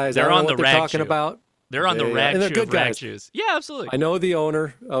guys, I They're don't know on what the they're rag talking shoe. about. They're on the rag and they're shoe good of rag guys. shoes. Yeah, absolutely. I know the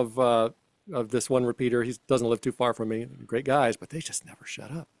owner of this one repeater. He doesn't live too far from me. Great guys, but they just never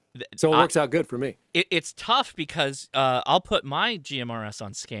shut up. So it works out good for me. It's tough because I'll put my GMRS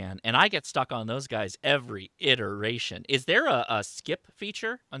on scan, and I get stuck on those guys every iteration. Is there a skip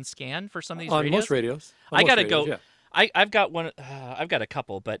feature on scan for some of these On radios? most radios. I gotta go. Yeah. I've got one. I've got a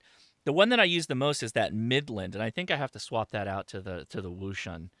couple, but the one that I use the most is that Midland, and I think I have to swap that out to the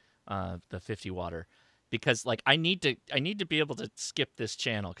Wouxun, the 50 watter, because like I need to be able to skip this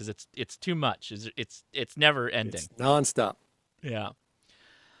channel because it's too much. It's never ending. It's nonstop. Yeah.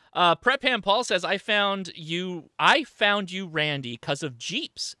 Prep Ham Paul says, I found you, Randy, because of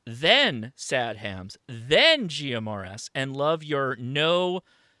Jeeps, then Sad Hams, then GMRS, and love your no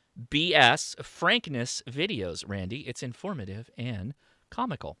BS frankness videos, Randy. It's informative and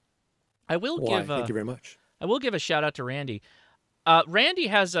comical. I will Why? Thank you very much. I will give a shout out to Randy. Randy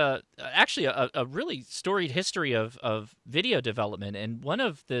has actually a really storied history of video development, and one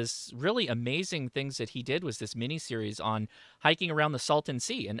of this really amazing things that he did was this mini-series on hiking around the Salton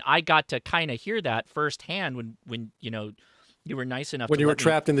Sea, and I got to kind of hear that firsthand when you were nice enough When to you were let me...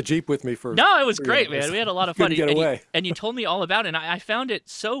 trapped in the Jeep with me for No, it was 3 great, hours. man. We had a lot of fun. Couldn't get away. And you told me all about it, and I found it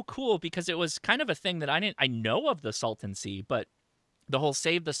so cool because it was kind of a thing that I know of the Salton Sea, but the whole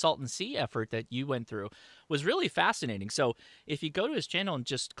Save the Salton Sea effort that you went through was really fascinating. So if you go to his channel and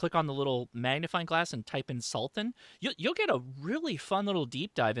just click on the little magnifying glass and type in Salton, you'll get a really fun little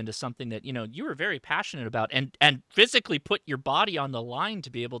deep dive into something that, you were very passionate about and physically put your body on the line to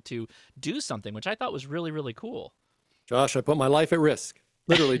be able to do something, which I thought was really, really cool. Josh, I put my life at risk.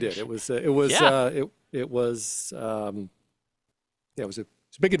 Literally did. It was Yeah. it was it was a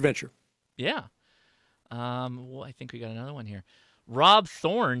big adventure. Yeah. Well, I think we got another one here. Rob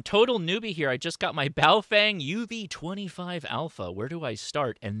Thorne, total newbie here. I just got my Baofeng UV25 Alpha. Where do I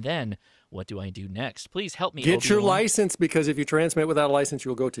start? And then what do I do next? Please help me. Get your Obi-Wan. license, because if you transmit without a license,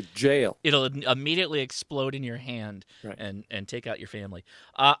 you'll go to jail. It'll immediately explode in your hand Right. and take out your family.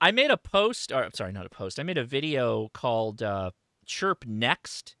 I made a post, or sorry, not a post. I made a video called Chirp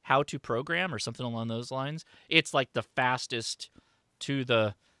Next, How to Program, or something along those lines. It's like the fastest to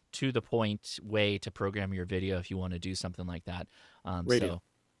the point way to program your video if you want to do something like that. Radio. So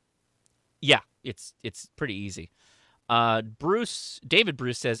yeah, it's pretty easy. David Bruce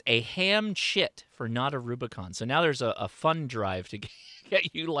says a ham chit for not a Rubicon. So now there's a fund drive to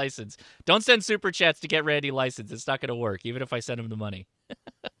get you licensed. Don't send super chats to get Randy licensed. It's not going to work, even if I send him the money.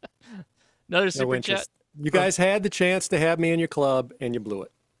 Another No super chat. interest. You guys had the chance to have me in your club, and you blew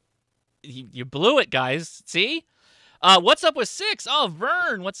it. You blew it, guys. See? What's up with Six? Oh,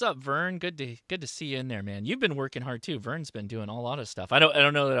 Vern. What's up, Vern? Good to see you in there, man. You've been working hard too. Vern's been doing a lot of stuff. I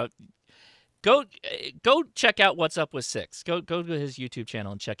don't know that. Go check out What's Up with Six. Go to his YouTube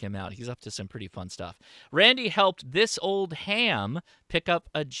channel and check him out. He's up to some pretty fun stuff. Randy helped this old ham pick up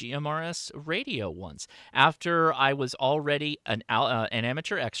a GMRS radio once. After I was already an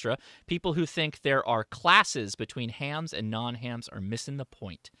amateur extra, people who think there are classes between hams and non-hams are missing the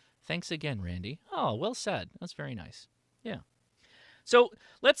point. Thanks again, Randy. Oh, well said. That's very nice. Yeah. So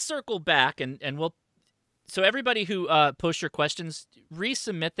let's circle back and we'll. So everybody who posts your questions,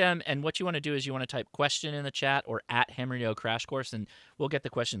 resubmit them. And what you want to do is you want to type question in the chat or at Ham Radio Crash Course, and we'll get the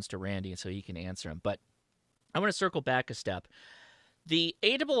questions to Randy so he can answer them. But I want to circle back a step. The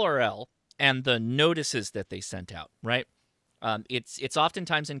ARRL and the notices that they sent out, right? It's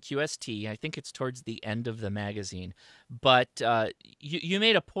oftentimes in QST. I think it's towards the end of the magazine. But you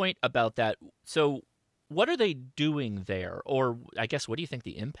made a point about that. So what are they doing there? Or I guess, what do you think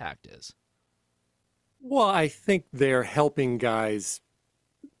the impact is? Well, I think they're helping guys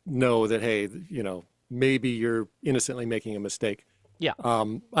know that, hey, maybe you're innocently making a mistake. Yeah.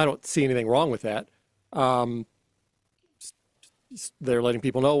 I don't see anything wrong with that. They're letting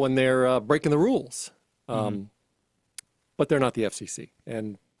people know when they're breaking the rules. But they're not the FCC.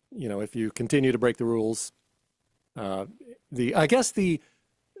 And, if you continue to break the rules, that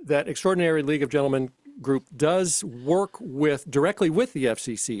Extraordinary League of Gentlemen group does work directly with the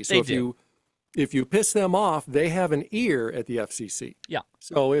FCC. So if you piss them off, they have an ear at the FCC. Yeah.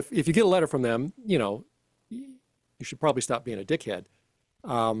 So if you get a letter from them, you should probably stop being a dickhead.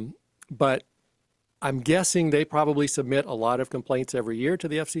 But I'm guessing they probably submit a lot of complaints every year to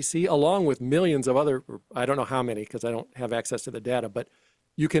the FCC, along with millions of other, I don't know how many because I don't have access to the data, but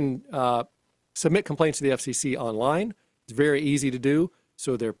you can submit complaints to the FCC online. It's very easy to do.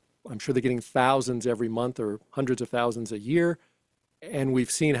 So I'm sure they're getting thousands every month or hundreds of thousands a year. And we've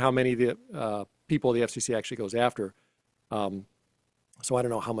seen how many of the people the FCC actually goes after. So I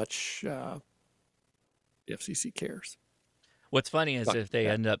don't know how much the FCC cares. What's funny is if they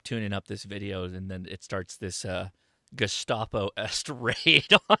end up tuning up this video and then it starts this Gestapo-esque raid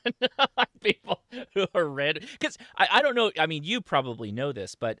on people who are red. Because I don't know. I mean, you probably know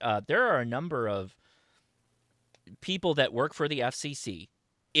this, but there are a number of people that work for the FCC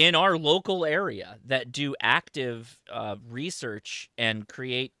in our local area that do active research and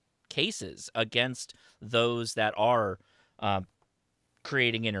create cases against those that are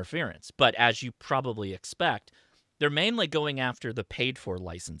creating interference. But as you probably expect, they're mainly going after the paid-for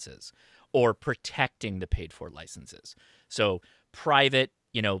licenses or protecting the paid-for licenses. So private,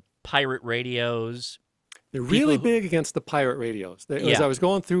 pirate radios. They're really big against the pirate radios. As I was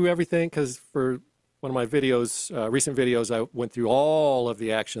going through everything, because for one of my videos, recent videos, I went through all of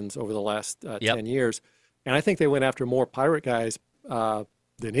the actions over the last 10 years. And I think they went after more pirate guys than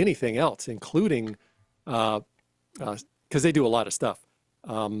anything else, including, because they do a lot of stuff.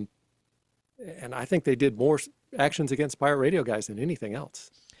 And I think they did more actions against pirate radio guys than anything else.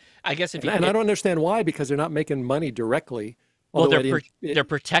 I guess I don't understand why, because they're not making money direceclich. Well, they're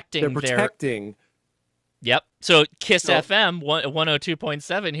protecting. Yep. So KISS FM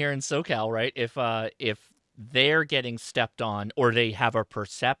 102.7 here in SoCal, right? If they're getting stepped on, or they have a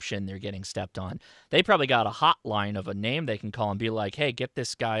perception they're getting stepped on, they probably got a hotline of a name they can call and be like, "Hey, get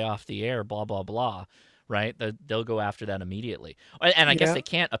this guy off the air," blah blah blah. Right? They'll go after that immediately. And I guess they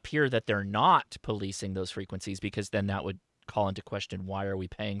can't appear that they're not policing those frequencies, because then that would call into question, why are we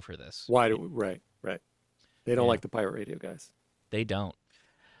paying for this? Right. They don't like the pirate radio guys. They don't.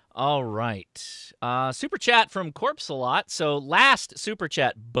 All right. Super chat from Corpse a lot. So last super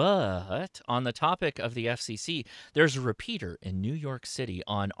chat, but on the topic of the FCC, there's a repeater in New York City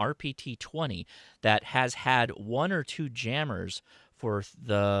on RPT 20 that has had one or two jammers for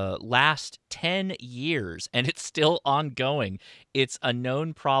the last 10 years, and it's still ongoing. It's a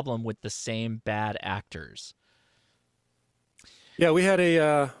known problem with the same bad actors. Yeah, we had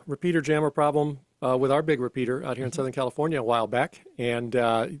a repeater jammer problem with our big repeater out here in Southern California a while back, and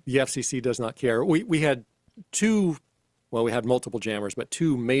the FCC does not care. We had we had multiple jammers, but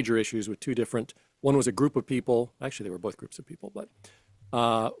two major issues with two different, one was a group of people, actually they were both groups of people, but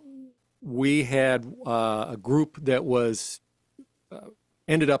we had a group that was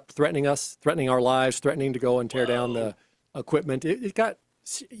ended up threatening us, threatening our lives, threatening to go and tear down the equipment. It got,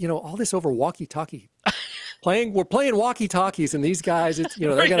 all this over walkie-talkie. We're playing walkie-talkies, and these guys, they're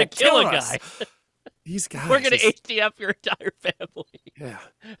going to kill a guy. These guys. We're going to HDF your entire family. Yeah.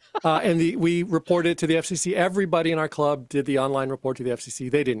 And we reported to the FCC. Everybody in our club did the online report to the FCC.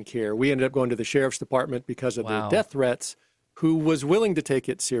 They didn't care. We ended up going to the sheriff's department because of the death threats, who was willing to take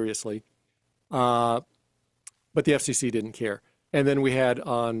it seriously. But the FCC didn't care. And then we had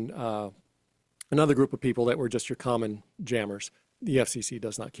on another group of people that were just your common jammers. The FCC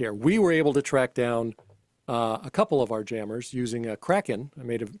does not care. We were able to track down a couple of our jammers using a Kraken. I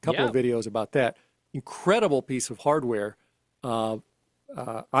made a couple of videos about that. Incredible piece of hardware.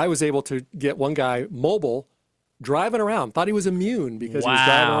 I was able to get one guy mobile, driving around. Thought he was immune because he was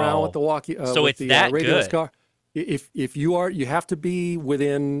driving around with the walkie. So it's that radio good. car. If you have to be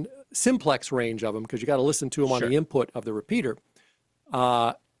within simplex range of them, because you got to listen to them on the input of the repeater.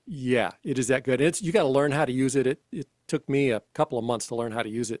 It is that good. You got to learn how to use it. It took me a couple of months to learn how to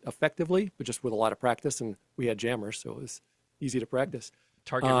use it effectively, but just with a lot of practice. And we had jammers, so it was easy to practice.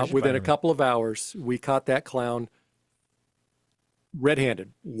 Within a couple of hours, we caught that clown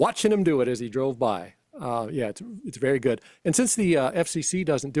red-handed, watching him do it as he drove by. It's very good. And since the FCC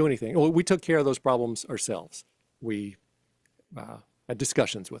doesn't do anything, we took care of those problems ourselves. We had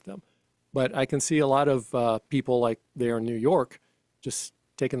discussions with them. But I can see a lot of people like there in New York just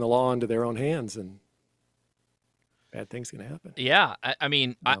taking the law into their own hands, and bad things going to happen. Yeah, I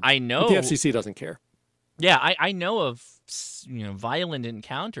mean, I know. But the FCC doesn't care. Yeah, I know of violent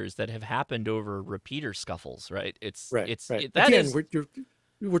encounters that have happened over repeater scuffles. Right? It's we're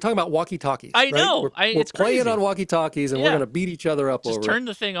talking about walkie-talkies. I know. Right? We're playing on walkie-talkies, and we're going to beat each other up over it. Just turn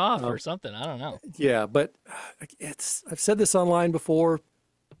the thing off or something. I don't know. Yeah, but I've said this online before.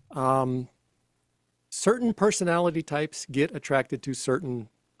 certain personality types get attracted to certain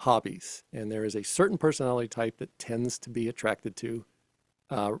hobbies, and there is a certain personality type that tends to be attracted to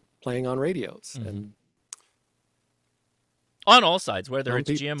playing on radios. Mhm. And On all sides, whether some it's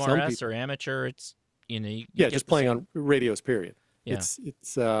people, some GMRS people, or amateur, it's you yeah, get just the playing same. on radios, period. Yeah.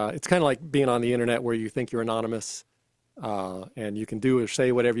 It's kind of like being on the internet where you think you're anonymous, and you can do or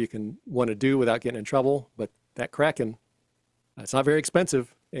say whatever you can want to do without getting in trouble. But that Kraken, it's not very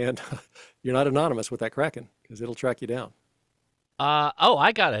expensive, and you're not anonymous with that Kraken because it'll track you down.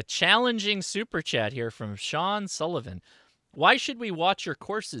 I got a challenging super chat here from Sean Sullivan. Why should we watch your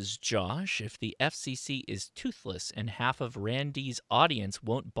courses, Josh, if the FCC is toothless and half of Randy's audience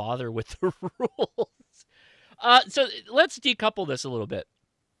won't bother with the rules? So let's decouple this a little bit.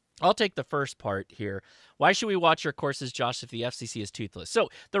 I'll take the first part here. Why should we watch your courses, Josh, if the FCC is toothless? So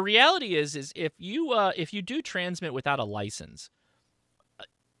the reality is if you do transmit without a license,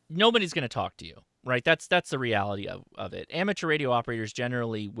 nobody's going to talk to you, right? That's the reality of it. Amateur radio operators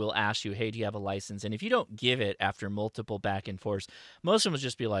generally will ask you, hey, do you have a license? And if you don't give it after multiple back and forths, most of them will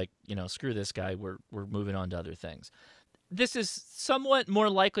just be like, screw this guy. We're moving on to other things. This is somewhat more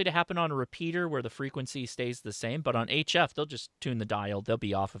likely to happen on a repeater where the frequency stays the same, but on HF, they'll just tune the dial. They'll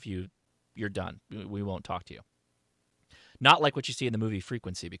be off of you. You're done. We won't talk to you. Not like what you see in the movie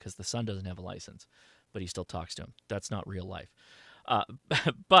Frequency, because the son doesn't have a license, but he still talks to him. That's not real life.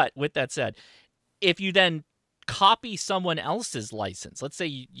 But with that said, if you then copy someone else's license, let's say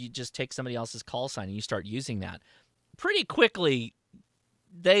you just take somebody else's call sign and you start using that, pretty quickly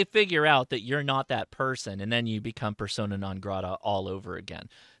they figure out that you're not that person, and then you become persona non grata all over again.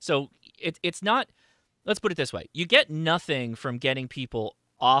 So it's not, let's put it this way. You get nothing from getting people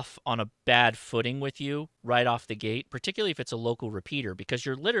off on a bad footing with you right off the gate, particularly if it's a local repeater, because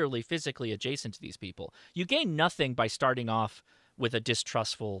you're literally physically adjacent to these people. You gain nothing by starting off with a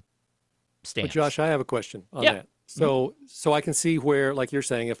distrustful stance. But Josh, I have a question on Yeah. that. So I can see where, like you're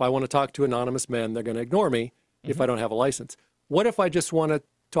saying, if I want to talk to anonymous men, they're going to ignore me if I don't have a license. What if I just want to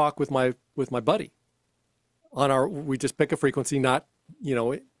talk with my buddy we just pick a frequency, not,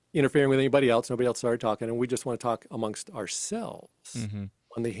 interfering with anybody else. Nobody else started talking, and we just want to talk amongst ourselves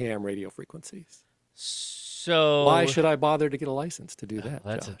on the ham radio frequencies. So Why should I bother to get a license to do that,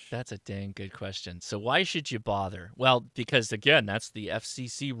 Josh? That's a dang good question. So why should you bother? Well, because again, that's the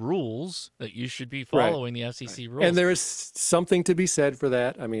FCC rules that you should be following. The FCC rules, and there is something to be said for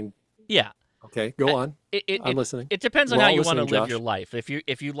that. I mean, yeah. Okay, go on. I'm listening. It depends on We're how all you want to listening, live Josh. your life.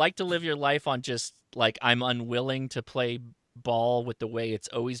 If you like to live your life on just like I'm unwilling to play ball with the way it's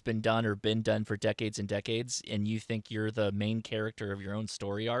always been done or been done for decades and decades, and you think you're the main character of your own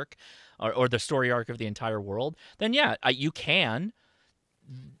story arc or the story arc of the entire world, then yeah, you can.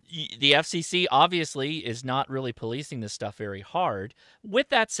 The FCC obviously is not really policing this stuff very hard. With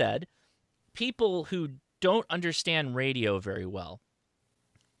that said, people who don't understand radio very well,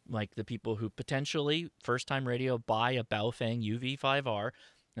 like the people who potentially first-time radio buy a Baofeng UV5R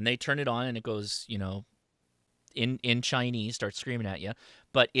and they turn it on and it goes, in Chinese, starts screaming at you,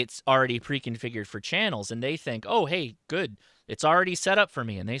 but it's already pre-configured for channels, and they think, oh, hey, good, it's already set up for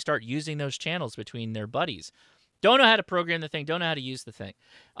me, and they start using those channels between their buddies. Don't know how to program the thing, don't know how to use the thing.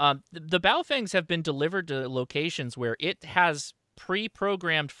 The Baofengs have been delivered to locations where it has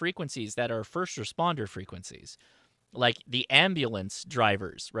pre-programmed frequencies that are first responder frequencies, like the ambulance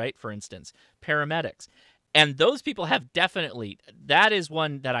drivers, right, for instance, paramedics. And those people have definitely, that is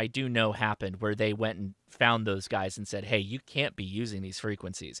one that I do know happened, where they went and found those guys and said, hey, you can't be using these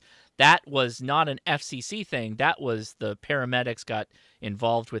frequencies. That was not an FCC thing. That was the paramedics got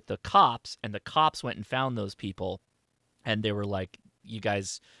involved with the cops, and the cops went and found those people, and they were like, you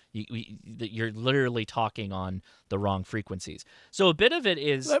guys, you're literally talking on the wrong frequencies. So a bit of it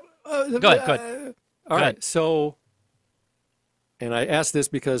is, go ahead. All right, so, and I asked this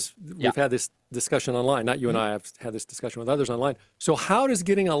because we've had this discussion online. Not you and I have had this discussion with others online. So how does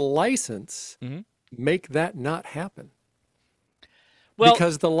getting a license make that not happen? Well,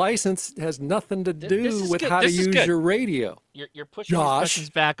 because the license has nothing to do with how to use your radio. You're pushing these questions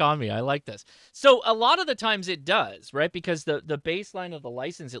back on me. I like this. So a lot of the times it does, right? Because the baseline of the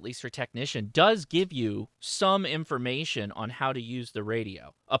license, at least for technician, does give you some information on how to use the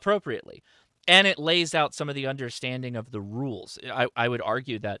radio appropriately. And it lays out some of the understanding of the rules. I would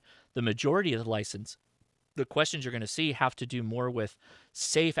argue that the majority of the license, the questions you're going to see have to do more with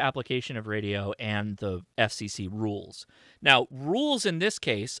safe application of radio and the FCC rules. Now, rules in this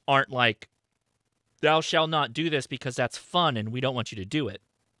case aren't like, thou shalt not do this because that's fun and we don't want you to do it.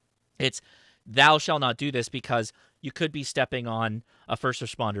 It's, thou shalt not do this because you could be stepping on a first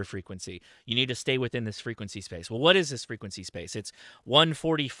responder frequency. You need to stay within this frequency space. Well, what is this frequency space? It's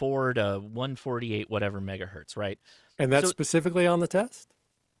 144 to 148 whatever megahertz, right? And that's So specifically on the test?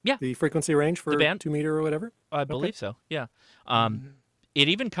 yeah, The frequency range the for band, 2 meter or whatever? I Okay. believe so. Yeah. It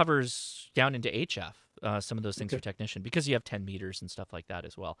even covers down into HF. Some of those things Okay. are technician because you have 10 meters and stuff like that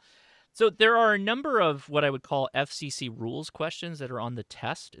as well. So there are a number of what I would call FCC rules questions that are on the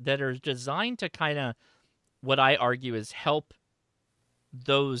test that are designed to kind of, what I argue is help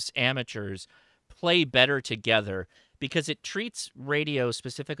those amateurs play better together, because it treats radio,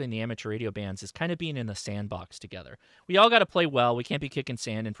 specifically in the amateur radio bands, as kind of being in the sandbox together. We all got to play well. We can't be kicking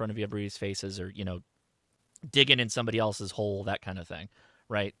sand in front of everybody's faces or, digging in somebody else's hole, that kind of thing,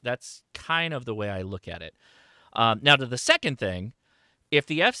 right? That's kind of the way I look at it. Now, to the second thing, if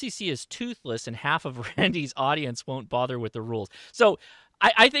the FCC is toothless and half of Randy's audience won't bother with the rules. So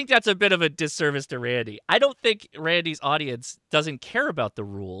I think that's a bit of a disservice to Randy. I don't think Randy's audience doesn't care about the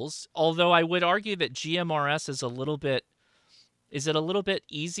rules, although I would argue that GMRS is a little bit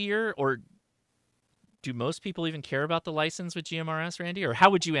easier, or do most people even care about the license with GMRS, Randy? Or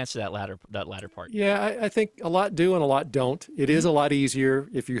how would you answer that latter part? Yeah, I think a lot do and a lot don't. It is a lot easier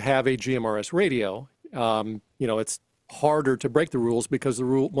if you have a GMRS radio. It's harder to break the rules because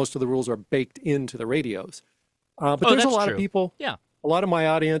most of the rules are baked into the radios. But there's a that's lot true. of people. Yeah. A lot of my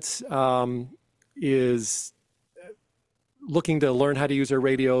audience is looking to learn how to use their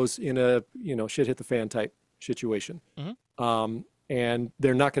radios in a shit hit the fan type situation, and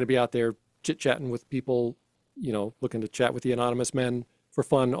they're not going to be out there chit chatting with people, looking to chat with the anonymous men for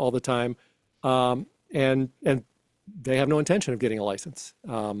fun all the time, and they have no intention of getting a license.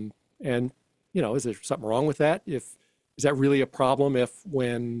 Is there something wrong with that? Is that really a problem if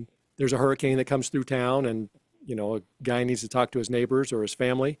when there's a hurricane that comes through town and a guy needs to talk to his neighbors or his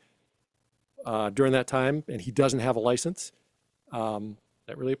family during that time and he doesn't have a license? Is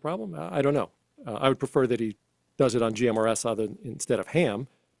that really a problem? I don't know. I would prefer that he does it on GMRS instead of ham,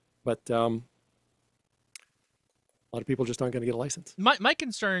 but a lot of people just aren't going to get a license. My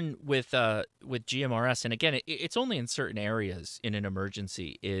concern with GMRS, and again, it's only in certain areas in an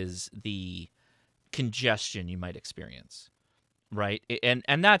emergency, is the congestion you might experience, right?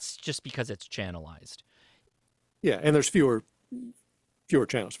 And that's just because it's channelized. Yeah, and there's fewer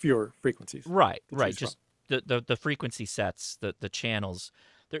channels, fewer frequencies. Right. Just the frequency sets, the channels.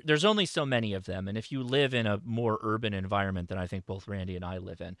 There's only so many of them, and if you live in a more urban environment than I think both Randy and I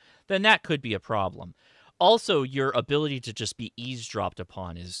live in, then that could be a problem. Also, your ability to just be eavesdropped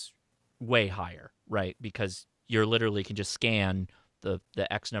upon is way higher, right? Because you literally can just scan the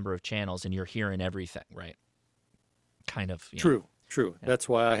X number of channels and you're hearing everything, right? Kind of. True. Yeah. That's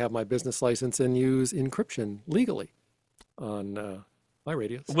why I have my business license and use encryption legally on my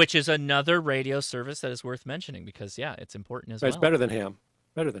radios. Which is another radio service that is worth mentioning because, yeah, it's important as well. It's better than ham.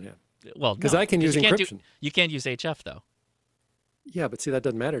 Well, because no, I can use encryption. You can't use HF, though. Yeah, but see, that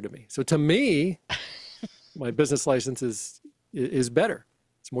doesn't matter to me. So to me, my business license is better.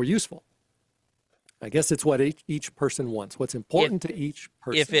 It's more useful. I guess it's what each person wants. What's important to each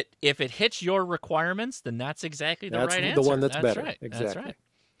person. If it hits your requirements, then that's exactly the right answer. That's the one that's better. Right. Exactly. That's right.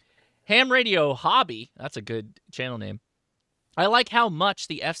 Ham Radio Hobby. That's a good channel name. I like how much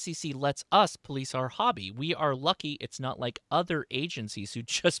the FCC lets us police our hobby. We are lucky it's not like other agencies who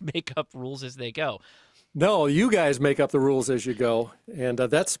just make up rules as they go. No, you guys make up the rules as you go. And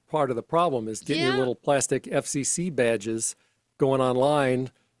that's part of the problem is getting your little plastic FCC badges going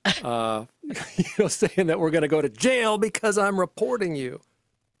online, saying that we're going to go to jail because I'm reporting you.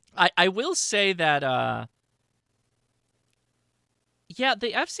 I will say that,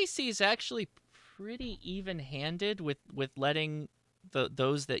 the FCC is actually pretty even-handed with letting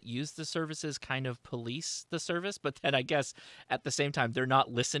those that use the services kind of police the service, but then I guess at the same time they're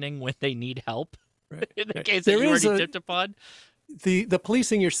not listening when they need help. Right. In the case that you already tipped upon. The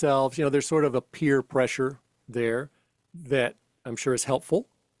policing yourselves, there's sort of a peer pressure there that I'm sure is helpful,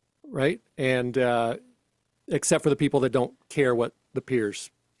 right? And except for the people that don't care what the peers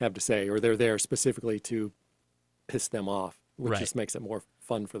have to say, or they're there specifically to piss them off, which just makes it more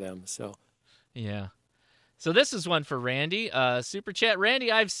fun for them. So, yeah. So this is one for Randy. Super chat,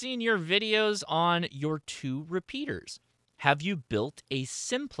 Randy. I've seen your videos on your 2 repeaters. Have you built a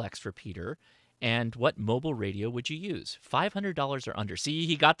simplex repeater? And what mobile radio would you use? $500 or under. See,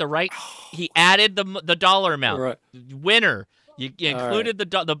 he got the right. He added the dollar amount. Right. Winner. You included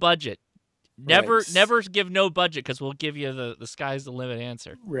the budget. Never give no budget because we'll give you the sky's the limit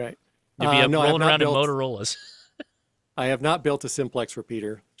answer. Right. You'll be rolling around in Motorola's. I have not built a simplex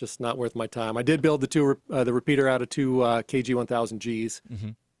repeater. Just not worth my time. I did build the repeater out of 2 KG1000Gs.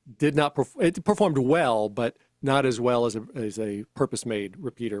 Mm-hmm. It performed well, but not as well as a purpose-made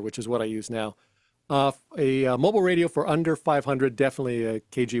repeater, which is what I use now. A mobile radio for under 500, definitely a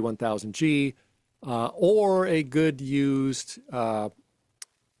KG1000G, or a good used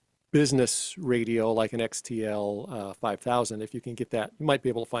business radio like an XTL 5000. If you can get that, you might be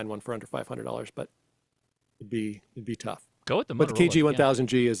able to find one for under $500, but it'd be tough. Go with the But the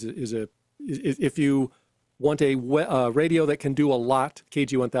KG1000G is if you want a radio that can do a lot,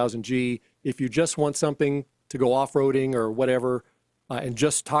 KG1000G. If you just want something to go off-roading or whatever, and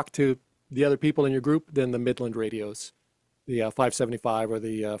just talk to the other people in your group, then the Midland radios, the 575 or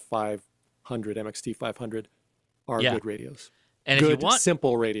the 500, MXT 500, are good radios. And good, if you want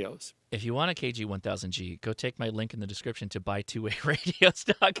simple radios. If you want a KG1000G, go take my link in the description to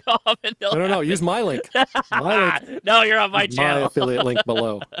buytwowayradios.com. No, use my link. My link. No, you're on my channel. My affiliate link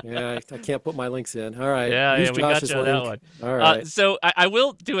below. Yeah, I can't put my links in. All right. Yeah, we got you on that one. All right. So I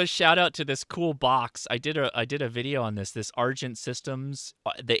will do a shout out to this cool box. I did a video on this Argent Systems,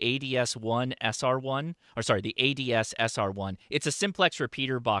 the ADS1 SR1, or sorry, the ADS SR1. It's a simplex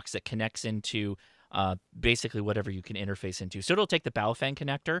repeater box that connects into basically whatever you can interface into. So it'll take the Baofeng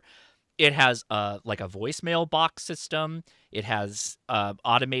connector. It has like a voicemail box system. It has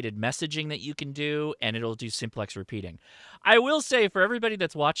automated messaging that you can do, and it'll do simplex repeating. I will say, for everybody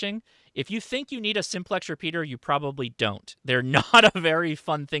that's watching, if you think you need a simplex repeater, you probably don't. They're not a very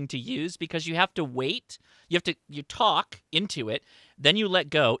fun thing to use because you have to wait. You talk into it, then you let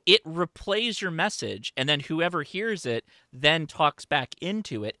go. It replays your message, and then whoever hears it then talks back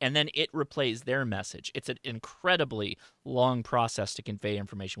into it, and then it replays their message. It's an incredibly long process to convey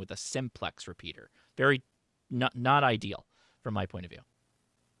information with a simplex repeater. Very not ideal from my point of view.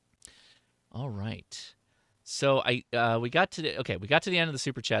 All right. So we got to the end of the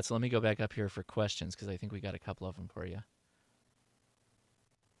super chat. So let me go back up here for questions because I think we got a couple of them for you.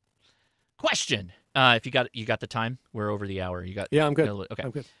 Question. If you got the time, we're over the hour. Yeah, I'm good. Okay.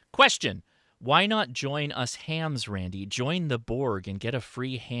 I'm good. Question. Why not join us hams, Randy? Join the Borg and get a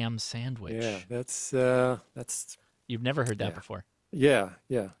free ham sandwich. Yeah, that's. You've never heard that before. Yeah.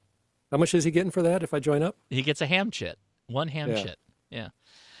 How much is he getting for that if I join up? He gets a ham chit. One ham chit. Yeah.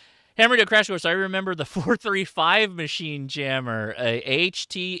 Ham Radio Crash Course, I remember the 435 machine jammer, a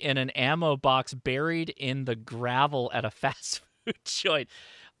HT in an ammo box buried in the gravel at a fast food joint.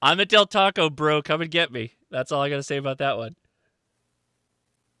 I'm at Del Taco, bro. Come and get me. That's all I got to say about that one.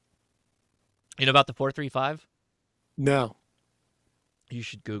 You know about the 435? No. You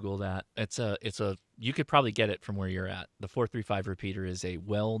should Google that. You could probably get it from where you're at. The 435 repeater is a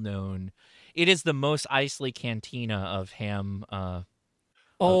well-known. It is the most Isley Cantina of ham.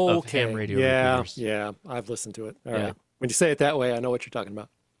 Of ham radio repeaters. Yeah. I've listened to it. All right. When you say it that way, I know what you're talking about.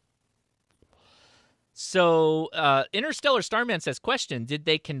 So, Interstellar Starman says, question, did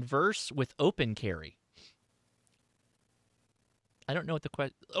they converse with open carry? I don't know what the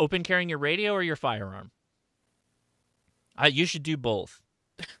question... Open carrying your radio or your firearm? You should do both.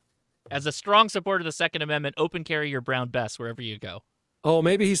 As a strong supporter of the Second Amendment, open carry your brown bess wherever you go. Oh,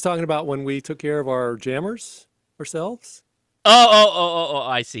 maybe he's talking about when we took care of our jammers ourselves? Oh,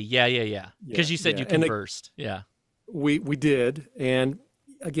 I see. Yeah. Because you said you conversed. Yeah. We did, and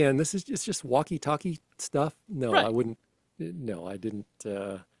again, it's just walkie-talkie stuff. No, right. I wouldn't. No, I didn't.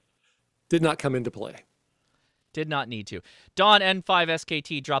 Did not come into play. Did not need to. Dawn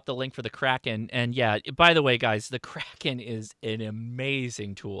N5SKT dropped the link for the Kraken, and yeah, by the way, guys, the Kraken is an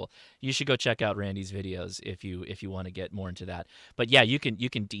amazing tool. You should go check out Randy's videos if you want to get more into that. But yeah, you can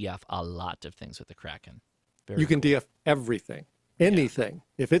DF a lot of things with the Kraken. You can DF everything, anything.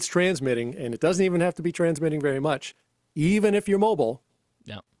 Yeah. If it's transmitting, and it doesn't even have to be transmitting very much, even if you're mobile,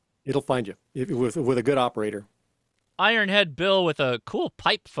 it'll find you with a good operator. Ironhead Bill with a cool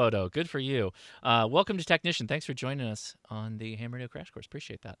pipe photo. Good for you. Welcome to Technician. Thanks for joining us on the Ham Radio Crash Course.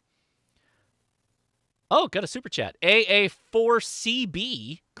 Appreciate that. Oh, got a super chat.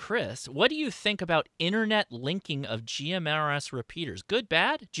 AA4CB, Chris, what do you think about internet linking of GMRS repeaters? Good,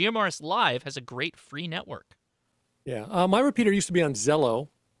 bad? GMRS Live has a great free network. Yeah, my repeater used to be on Zello.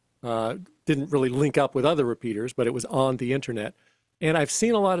 Didn't really link up with other repeaters, but it was on the internet. And I've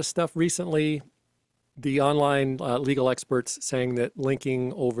seen a lot of stuff recently, the online legal experts saying that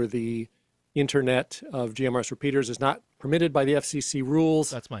linking over the internet of GMRS repeaters is not permitted by the FCC rules.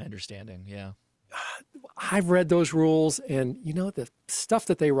 That's my understanding, yeah. I've read those rules, and the stuff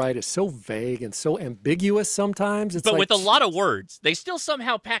that they write is so vague and so ambiguous sometimes. But with a lot of words. They still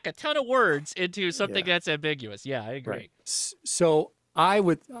somehow pack a ton of words into something that's ambiguous. Yeah, I agree. Right. So I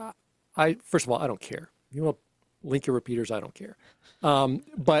would, first of all, I don't care. You want to link your repeaters, I don't care.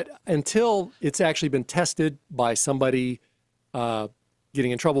 But until it's actually been tested by somebody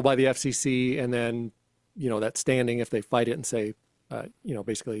getting in trouble by the FCC and then that standing if they fight it and say,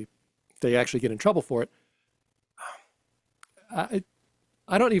 basically, if they actually get in trouble for it.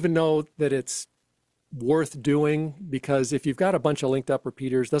 I don't even know that it's worth doing, because if you've got a bunch of linked up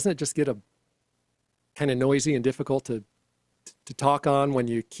repeaters, doesn't it just get a kind of noisy and difficult to talk on when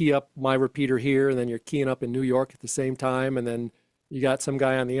you key up my repeater here and then you're keying up in New York at the same time, and then you got some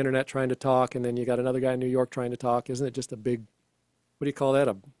guy on the internet trying to talk, and then you got another guy in New York trying to talk? Isn't it just a big, what do you call that,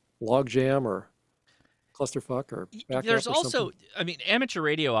 a log jam or clusterfuck or backup? There's or also, something? I mean, amateur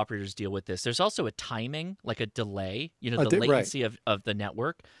radio operators deal with this. There's also a timing, like a delay, the Right, latency of the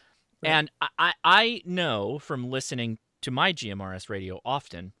network. right. And I know from listening to my GMRS radio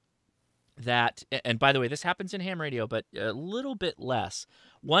often that, and by the way, this happens in ham radio, but a little bit less.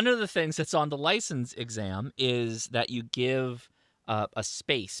 One of the things that's on the license exam is that you give a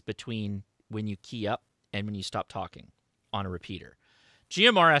space between when you key up and when you stop talking on a repeater.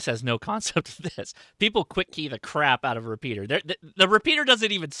 GMRS has no concept of this. People quick key the crap out of a repeater. The repeater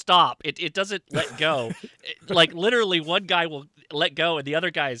doesn't even stop. It doesn't let go. Like literally, one guy will let go, and the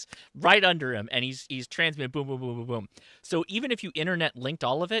other guy's right under him, and he's transmitting boom, boom, boom, boom, boom. So even if you internet linked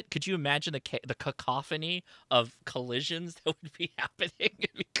all of it, could you imagine the cacophony of collisions that would be happening?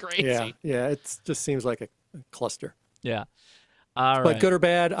 It'd be crazy. Yeah, it just seems like a cluster. Yeah. All But right. good or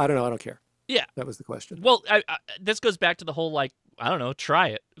bad, I don't know. I don't care. Yeah. That was the question. Well, this goes back to the whole, like, I don't know, try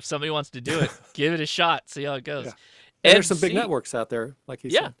it. If somebody wants to do it, give it a shot, see how it goes. Yeah. And there's some big C, networks out there, like he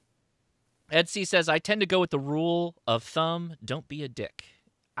yeah. said. Ed C says, I tend to go with the rule of thumb, don't be a dick.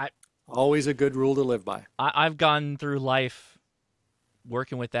 Always a good rule to live by. I've gone through life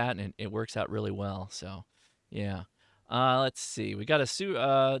working with that, and it works out really well. So, yeah. Let's see. We got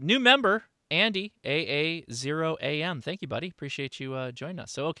a new member, Andy, AA0AM. Thank you, buddy. Appreciate you joining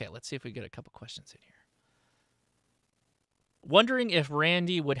us. So, okay, let's see if we get a couple questions in here. Wondering if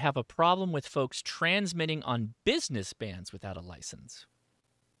Randy would have a problem with folks transmitting on business bands without a license.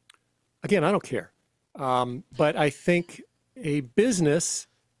 Again, I don't care. But I think a business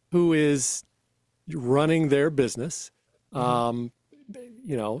who is running their business, I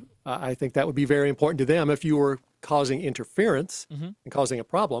think that would be very important to them. If you were causing interference and causing a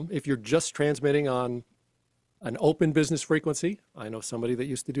problem, if you're just transmitting on an open business frequency, I know somebody that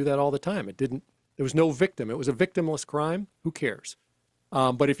used to do that all the time. There was no victim. It was a victimless crime. Who cares?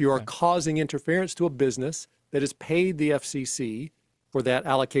 But if you are causing interference to a business that has paid the FCC for that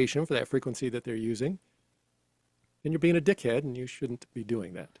allocation, for that frequency that they're using, then you're being a dickhead, and you shouldn't be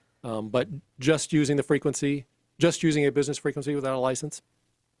doing that. But just using the frequency, just using a business frequency without a license,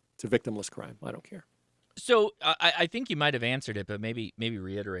 it's a victimless crime. I don't care. So I think you might have answered it, but maybe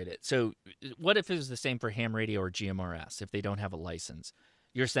reiterate it. So what if it was the same for ham radio or GMRS if they don't have a license?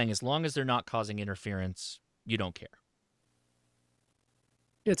 You're saying as long as they're not causing interference, you don't care.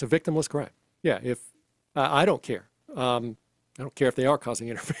 It's a victimless crime. Yeah, I don't care. I don't care if they are causing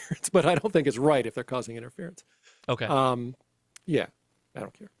interference, but I don't think it's right if they're causing interference. Okay. Yeah, I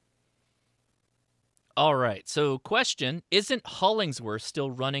don't care. All right. So question, isn't Hollingsworth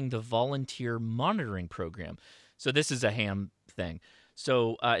still running the volunteer monitoring program? So this is a ham thing.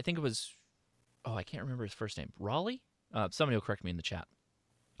 So I think it was, I can't remember his first name. Raleigh? Somebody will correct me in the chat.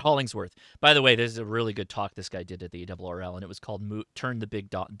 Hollingsworth. By the way, this is a really good talk this guy did at the ARRL, and it was called Turn the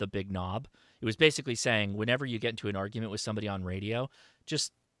Big Knob. It was basically saying whenever you get into an argument with somebody on radio,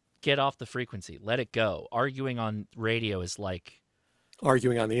 just get off the frequency. Let it go. Arguing on radio is like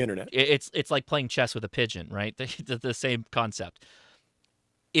arguing on the internet. It's like playing chess with a pigeon, right? The same concept.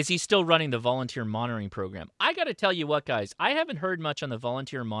 Is he still running the volunteer monitoring program? I got to tell you what, guys, I haven't heard much on the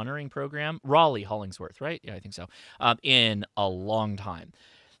volunteer monitoring program. Raleigh Hollingsworth, right? Yeah, I think so. In a long time.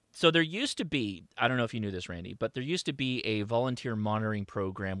 So there used to be, I don't know if you knew this, Randy, but there used to be a volunteer monitoring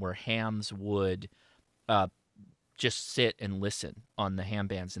program where hams would just sit and listen on the ham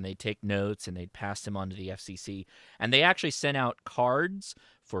bands, and they'd take notes and they'd pass them on to the FCC. And they actually sent out cards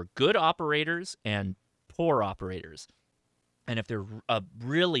for good operators and poor operators. And if they're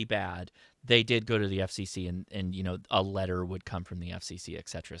really bad, they did go to the FCC, and a letter would come from the FCC, et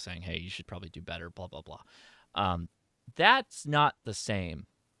cetera, saying, hey, you should probably do better, blah, blah, blah. That's not the same.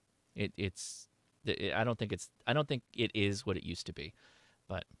 I don't think it is what it used to be,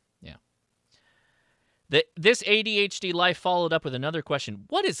 but yeah. This ADHD life followed up with another question.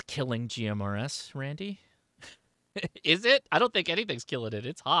 What is killing GMRS, Randy? Is it? I don't think anything's killing it.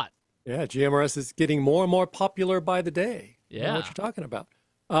 It's hot. Yeah, GMRS is getting more and more popular by the day. Yeah. I know what you're talking about.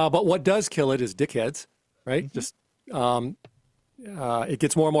 But what does kill it is dickheads, right? Mm-hmm. Just it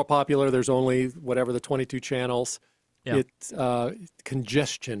gets more and more popular. There's only whatever the 22 channels. Yeah.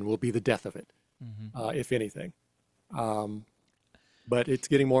 Congestion will be the death of it, Mm-hmm. if anything. but it's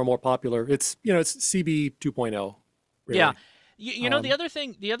getting more and more popular. It's, it's CB 2.0, Yeah. really. You know, the other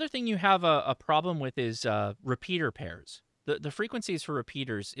thing you have a problem with is repeater pairs. The frequencies for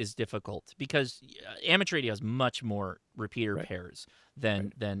repeaters is difficult because amateur radio has much more repeater Right. pairs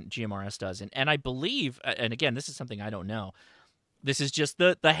than GMRS does. And I believe, and again, this is something I don't know. This is just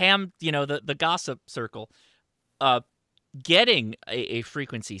the ham, the gossip circle. Getting a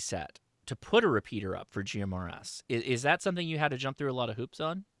frequency set to put a repeater up for GMRS, is that something you had to jump through a lot of hoops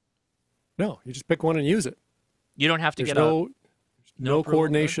on? No, you just pick one and use it. You don't have to There's get no approval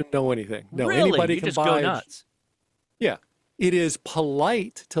coordination, no anything. No, Really? anybody You can just buy. go nuts. Yeah. It is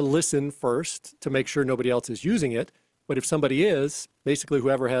polite to listen first to make sure nobody else is using it. But if somebody is, basically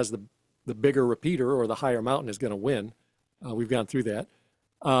whoever has the bigger repeater or the higher mountain is going to win. We've gone through that.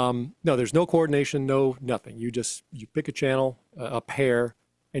 No, there's no coordination, no nothing. You pick a channel, a pair,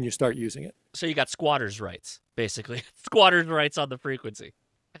 and you start using it. So you got squatters' rights, basically. Squatters' rights on the frequency.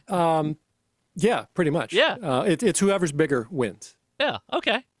 Yeah, pretty much. Yeah. It's whoever's bigger wins. Yeah,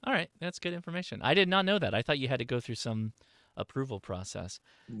 okay. All right, that's good information. I did not know that. I thought you had to go through some approval process.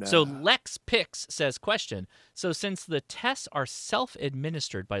 Nah. So Lex Pix says, question, so since the tests are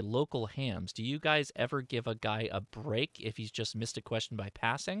self-administered by local hams, do you guys ever give a guy a break if he's just missed a question by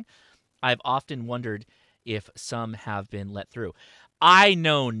passing? I've often wondered if some have been let through. I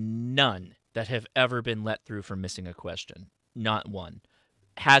know none that have ever been let through for missing a question. Not one.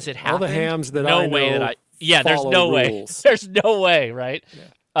 Has it happened? All the hams that no I way know that I yeah, there's follow no way. rules. There's no way, right?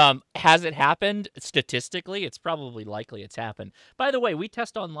 Yeah. Has it happened? Statistically, it's probably likely it's happened. By the way, we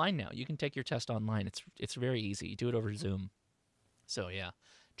test online now. You can take your test online. It's very easy. You do it over Zoom. So yeah,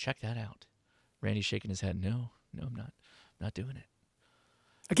 check that out. Randy's shaking his head. No, I'm not doing it.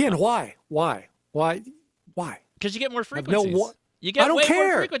 Again, why? Because you get more I've frequencies. no You get I don't way more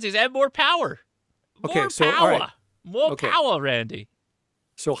care. frequencies and more power. Okay, More so, power. all right. More Okay. power, Randy.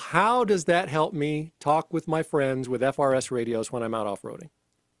 So how does that help me talk with my friends with FRS radios when I'm out off-roading?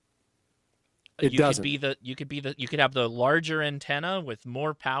 It doesn't. You could have the larger antenna with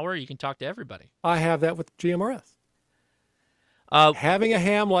more power. You can talk to everybody. I have that with GMRS. Having a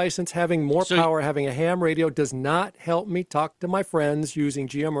ham license, having more power, having a ham radio does not help me talk to my friends using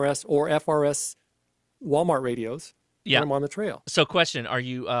GMRS or FRS Walmart radios when I'm on the trail. So question, are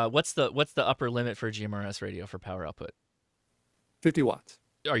you what's the upper limit for GMRS radio for power output? 50 watts.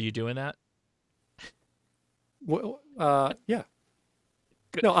 Are you doing that? Well, yeah.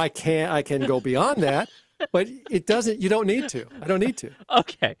 No, I can go beyond that, but it doesn't. You don't need to. I don't need to.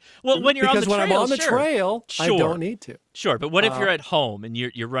 Okay. Well, when you're on the trail, when I'm on the trail, I don't need to. Sure, but what if you're at home and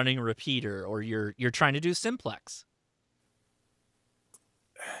you're running a repeater or you're trying to do simplex?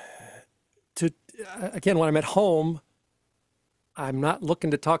 Again, when I'm at home, I'm not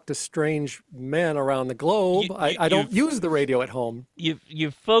looking to talk to strange men around the globe. I don't use the radio at home.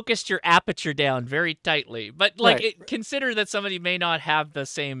 You've focused your aperture down very tightly, but consider that somebody may not have the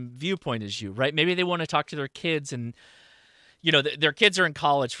same viewpoint as you, right? Maybe they want to talk to their kids, and their kids are in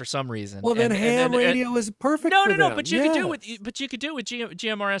college for some reason. Well, then ham radio is perfect. No, for them. but you could do it with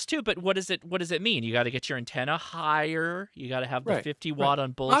GMRS too. But what does it mean? You got to get your antenna higher. You got to have the 50 watt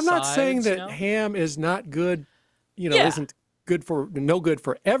on both sides. I'm not saying that ham is not good. Isn't no good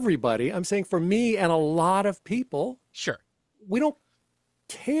for everybody. I'm saying for me and a lot of people, sure, we don't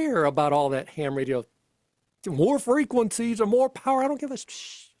care about all that ham radio, more frequencies or more power. I don't give a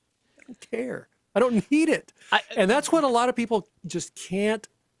I don't care. I don't need it. And that's what a lot of people just can't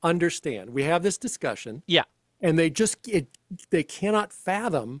understand. We have this discussion. Yeah. And they cannot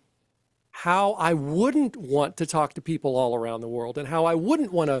fathom how I wouldn't want to talk to people all around the world and how I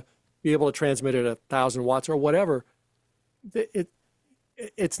wouldn't want to be able to transmit at 1,000 watts or whatever.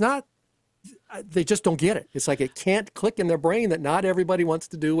 It's not, they just don't get it. It's like it can't click in their brain that not everybody wants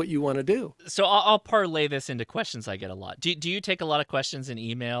to do what you want to do. So I'll parlay this into questions I get a lot. Do you take a lot of questions in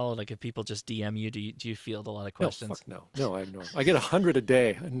email? Like if people just DM you, do you field a lot of questions? No, I get 100 a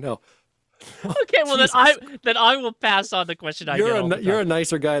day. No. Okay, well then I will pass on the question I get all the time. You're a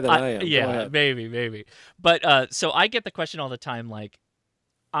nicer guy than I am. Yeah, maybe. But so I get the question all the time, like,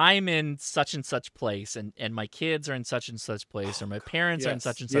 I'm in such and such place, and my kids are in such and such place, or my parents are in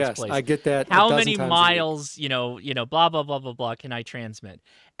such and such place. I get that. How many miles, blah blah blah blah blah, can I transmit?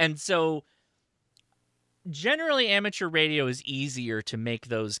 And so, generally, amateur radio is easier to make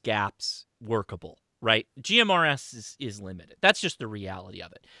those gaps workable, right? GMRS is limited. That's just the reality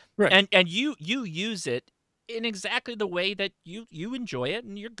of it. Right. And you use it in exactly the way that you enjoy it,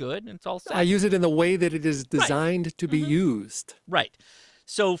 and you're good, and it's all set. I use it in the way that it is designed to be used. Right.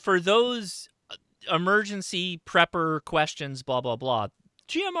 So for those emergency prepper questions, blah, blah, blah,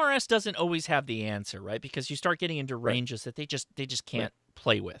 GMRS doesn't always have the answer, right? Because you start getting into ranges that they just can't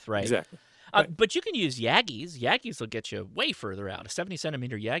play with, right? Exactly. Right. But you can use Yagis. Yagis will get you way further out. A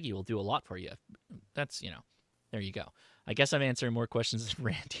 70-centimeter Yagi will do a lot for you. That's, there you go. I guess I'm answering more questions than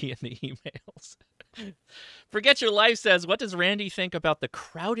Randy in the emails. Forget Your Life says, what does Randy think about the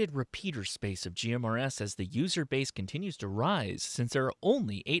crowded repeater space of GMRS as the user base continues to rise, since there are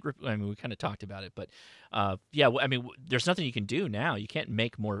only 8 I mean, we kind of talked about it, but yeah, I mean, there's nothing you can do now. You can't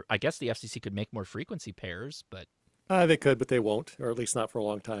make more. I guess the FCC could make more frequency pairs, but They could, but they won't, or at least not for a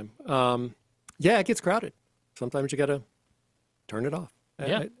long time. Yeah, it gets crowded. Sometimes you got to turn it off.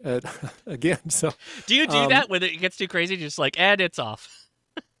 Yeah. Again, so. Do you do that when it gets too crazy? Just like, and it's off.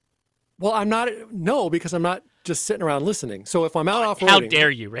 Well, no, because I'm not just sitting around listening. So if I'm out off-roading. How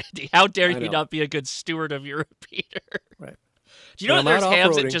dare you, Randy? How dare you not be a good steward of your repeater? Right. Do you know that there's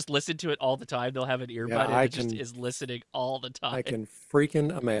hams that just listen to it all the time? They'll have an earbud and it just is listening all the time. I can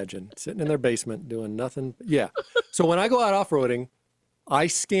freaking imagine sitting in their basement doing nothing. Yeah. So when I go out off-roading, I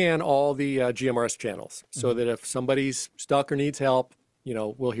scan all the GMRS channels so that if somebody's stuck or needs help,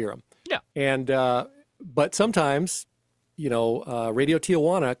 we'll hear them. Yeah. And but sometimes, Radio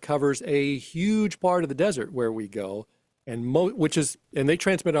Tijuana covers a huge part of the desert where we go, and they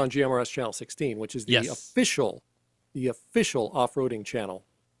transmit on GMRS channel 16, which is the official off-roading channel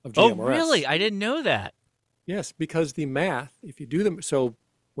of GMRS. Oh, really? I didn't know that. Yes, because the math, if you do them, so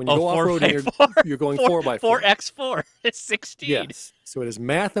when you go off-roading, you're going 4x4. 4x4. It's 16. Yes. So it is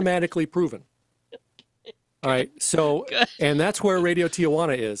mathematically proven. All right. So, and that's where Radio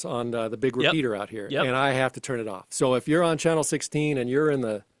Tijuana is on the big repeater out here. Yep. And I have to turn it off. So if you're on channel 16 and you're in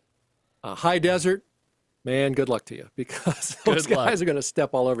the high desert, man, good luck to you, because those guys are going to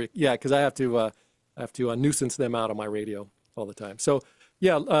step all over you. Yeah, because I have to nuisance them out on my radio all the time. So,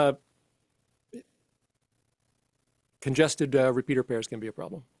 yeah, congested repeater pairs can be a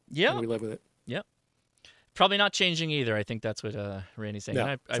problem. Yeah. And we live with it. Yep. Probably not changing either. I think that's what Randy's saying.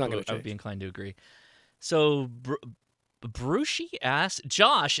 No, I would be inclined to agree. So, Brucey asks,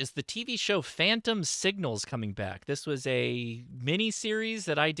 Josh, is the TV show Phantom Signals coming back? This was a mini-series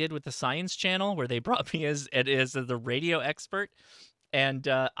that I did with the Science Channel where they brought me as the radio expert, and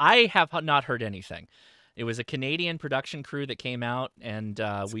I have not heard anything. It was a Canadian production crew that came out, and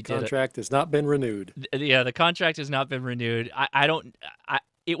we did. The contract has not been renewed. Yeah, the contract has not been renewed.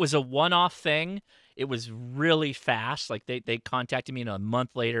 It was a one-off thing. It was really fast. Like they contacted me, and a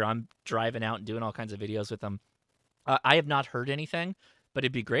month later, I'm driving out and doing all kinds of videos with them. I have not heard anything, but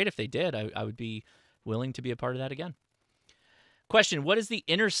it'd be great if they did. I would be willing to be a part of that again. Question: what does the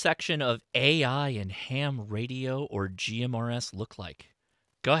intersection of AI and ham radio or GMRS look like?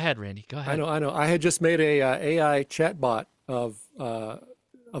 Go ahead, Randy. Go ahead. I know. I had just made a AI chatbot of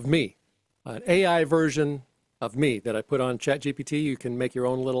me, an AI version of me that I put on ChatGPT. You can make your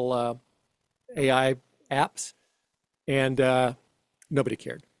own little AI apps, and nobody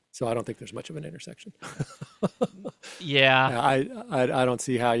cared. So I don't think there's much of an intersection. Yeah. I don't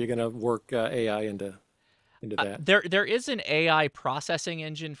see how you're going to work AI into that. There is an AI processing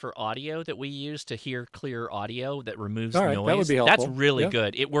engine for audio that we use to hear clear audio that removes noise. That would be helpful. That's really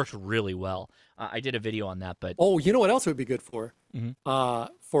good. It works really well. I did a video on that, but you know what else it would be good for?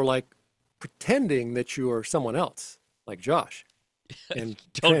 For like pretending that you are someone else, like Josh. And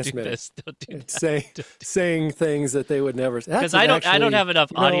transmit it. Don't do and that. saying things that they would never say. Because I don't have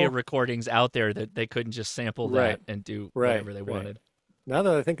enough audio recordings out there that they couldn't just sample that and do whatever they wanted. Now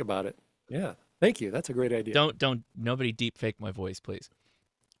that I think about it, yeah. Thank you. That's a great idea. Don't nobody deep fake my voice, please.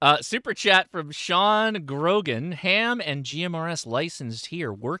 Super chat from Sean Grogan. Ham and GMRS licensed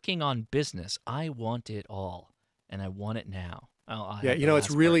here, working on business. I want it all, and I want it now.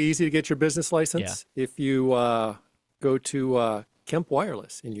 It's really easy to get your business license if you go to Kemp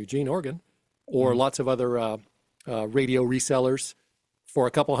Wireless in Eugene, Oregon, or lots of other radio resellers for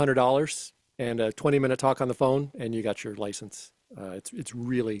a couple $100 and a 20-minute talk on the phone, and you got your license. It's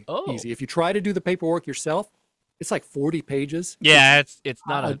really easy. If you try to do the paperwork yourself, it's like 40 pages. Yeah, it's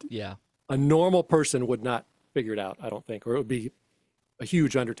not a normal person would not figure it out, I don't think, or it would be a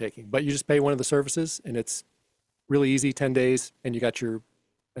huge undertaking. But you just pay one of the services, and it's really easy, 10 days, and you got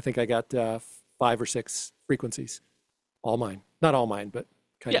I think I got 5 or 6 frequencies. All mine. Not all mine, but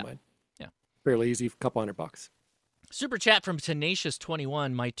kind of mine. Yeah. Fairly easy, a couple $100. Super chat from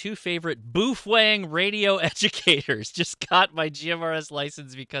Tenacious21. My 2 favorite boofwang radio educators just got my GMRS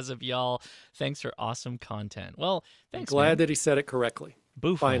license because of y'all. Thanks for awesome content. Well, thanks. Glad that he said it correctly.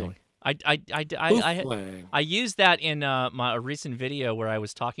 Boofwang. Finally. I used that in a recent video where I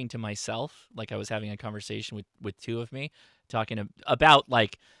was talking to myself, like I was having a conversation with 2 of me, talking about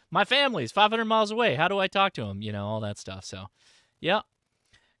like my family's 500 miles away. How do I talk to them? All that stuff. So, yeah.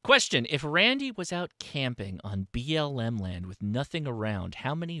 Question: if Randy was out camping on BLM land with nothing around,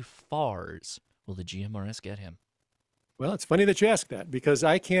 how many FARs will the GMRS get him? Well, it's funny that you ask that because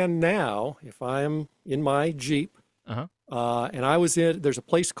I can now, if I'm in my Jeep, Uh-huh. and I was there's a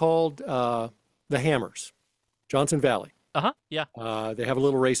place called the Hammers, Johnson Valley. Uh-huh. Yeah. They have a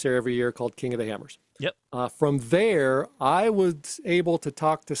little race there every year called King of the Hammers. Yep. From there, I was able to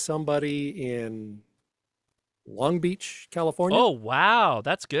talk to somebody in Long Beach, California. Oh, wow.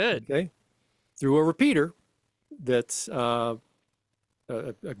 That's good. Okay. Through a repeater that's a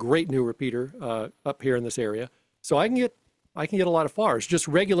great new repeater up here in this area. So I can get a lot of FARs, just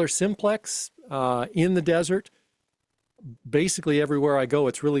regular simplex in the desert. Basically everywhere I go,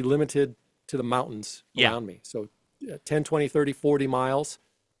 it's really limited to the mountains around me. So 10, 20, 30, 40 miles,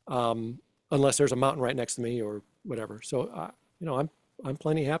 unless there's a mountain right next to me or whatever. So, I'm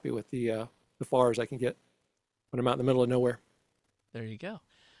plenty happy with the FARs I can get when I'm out in the middle of nowhere. There you go.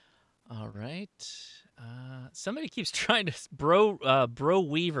 All right. Somebody keeps trying to bro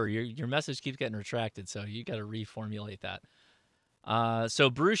Weaver. Your message keeps getting retracted, so you got to reformulate that. So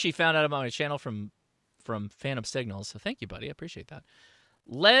Brucey found out about my channel from Phantom Signals. So thank you, buddy. I appreciate that.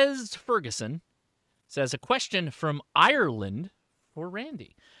 Les Ferguson says a question from Ireland for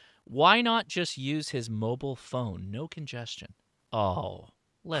Randy. Why not just use his mobile phone? No congestion. Oh,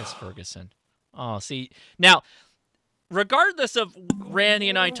 Les Ferguson. Oh, see, now, regardless of Randy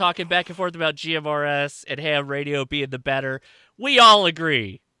and I talking back and forth about GMRS and ham radio being the better, we all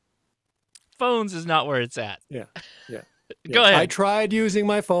agree phones is not where it's at. Yeah. Go ahead. I tried using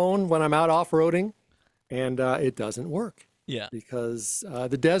my phone when I'm out off-roading, and it doesn't work. Yeah. Because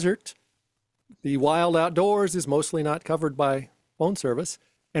the desert, the wild outdoors is mostly not covered by phone service.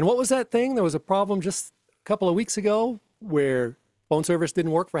 And what was that thing? There was a problem just a couple of weeks ago where phone service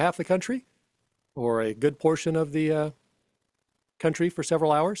didn't work for half the country or a good portion of the country for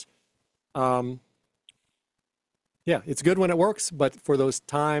several hours. Yeah, it's good when it works, but for those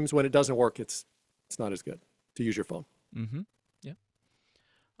times when it doesn't work, it's not as good to use your phone. Mm-hmm. Yeah.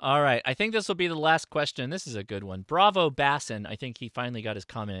 All right. I think this will be the last question. This is a good one. Bravo Bassin. I think he finally got his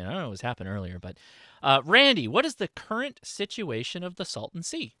comment in. I don't know what's happened earlier, but Randy, what is the current situation of the Salton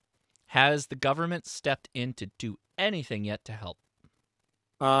Sea? Has the government stepped in to do anything yet to help?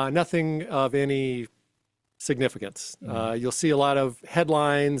 Nothing of any significance. You'll see a lot of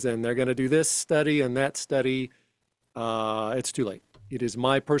headlines, and they're going to do this study and that study. It's too late. It is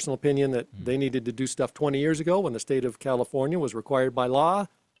my personal opinion that they needed to do stuff 20 years ago when the state of California was required by law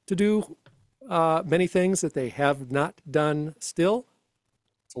to do many things that they have not done still.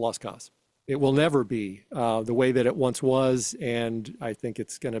 It's a lost cause. It will never be the way that it once was, and I think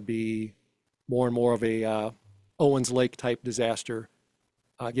it's going to be more and more of a Owens Lake type disaster,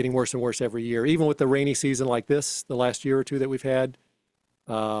 getting worse and worse every year. Even with the rainy season like this, the last year or two that we've had,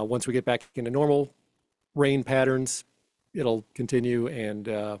 once we get back into normal rain patterns, it'll continue,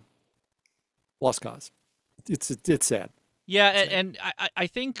 and lost cause. It's sad. Yeah, and I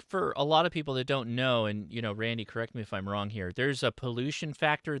think for a lot of people that don't know, and Randy, correct me if I'm wrong here, there's a pollution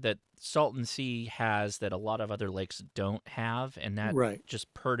factor that Salton Sea has that a lot of other lakes don't have, and that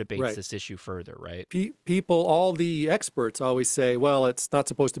just perturbates this issue further, right? People, all the experts always say, well, it's not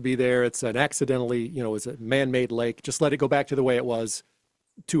supposed to be there. It's an accidentally, it's a man-made lake. Just let it go back to the way it was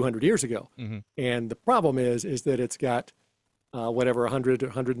 200 years ago. Mm-hmm. And the problem is that it's got 100,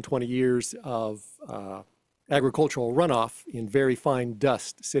 120 years of agricultural runoff in very fine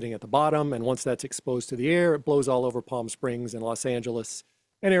dust sitting at the bottom. And once that's exposed to the air, it blows all over Palm Springs and Los Angeles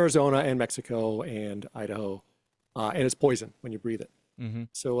and Arizona and Mexico and Idaho. And it's poison when you breathe it. Mm-hmm.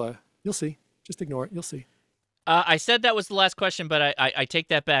 So you'll see. Just ignore it. You'll see. I said that was the last question, but I take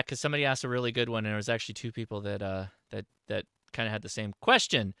that back because somebody asked a really good one, and there was actually two people that kind of had the same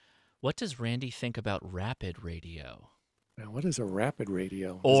question. What does Randy think about rapid radio? Now, what is a rapid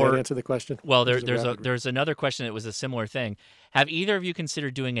radio? Does that answer the question? Well, there's another question that was a similar thing. Have either of you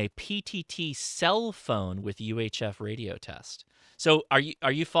considered doing a PTT cell phone with UHF radio test? So are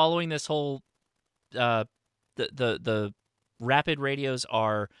you following this whole the rapid radios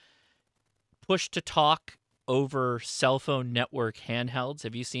are push to talk over cell phone network handhelds?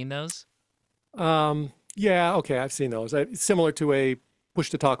 Have you seen those? Yeah, okay, I've seen those. It's similar to a push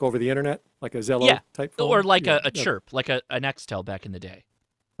to talk over the internet, like a Zello type phone? Or like a chirp, like an Nextel back in the day.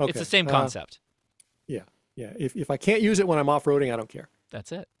 Okay. It's the same concept. Yeah. If I can't use it when I'm off-roading, I don't care.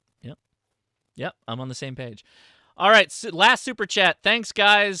 That's it. Yep, I'm on the same page. All right, last super chat. Thanks,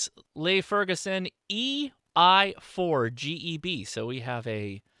 guys. Leigh Ferguson, EI4GEB. So we have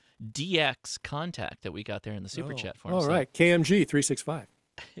a DX contact that we got there in the super chat for us. All right, KMG 365.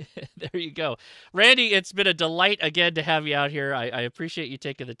 There you go. Randy, it's been a delight again to have you out here. I appreciate you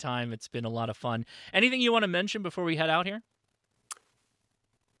taking the time. It's been a lot of fun. Anything you want to mention before we head out here?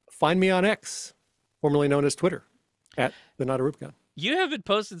 Find me on X, formerly known as Twitter, at the Not a Rubicon. You have been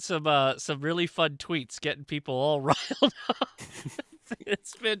posting some really fun tweets, getting people all riled up.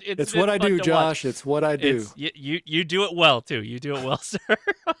 It's It's been what I fun do, to Josh. watch. It's what I do. You do it well too. You do it well, sir.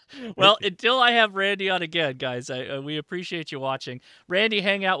 Well, until I have Randy on again, guys, we appreciate you watching. Randy,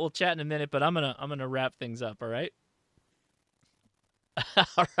 hang out. We'll chat in a minute, but I'm gonna wrap things up. All right.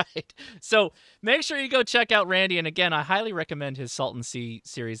 All right. So make sure you go check out Randy. And again, I highly recommend his Salton Sea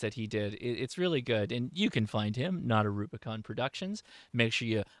series that he did. It's really good. And you can find him, Not a Rubicon Productions. Make sure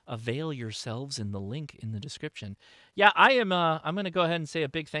you avail yourselves in the link in the description. Yeah, I'm going to go ahead and say a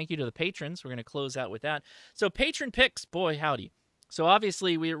big thank you to the patrons. We're going to close out with that. So patron picks, boy, howdy. So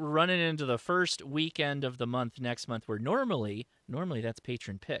obviously we're running into the first weekend of the month next month where normally that's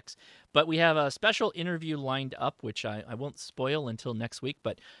patron picks. But we have a special interview lined up, which I won't spoil until next week,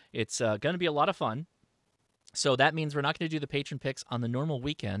 but it's going to be a lot of fun. So that means we're not going to do the patron picks on the normal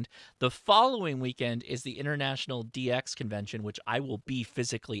weekend. The following weekend is the International DX Convention, which I will be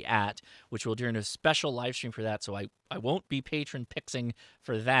physically at, which we'll do a special live stream for that. So I won't be patron pixing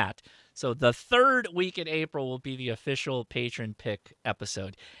for that. So the third week in April will be the official patron pick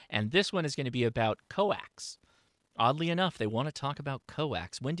episode. And this one is going to be about coax. Oddly enough, they want to talk about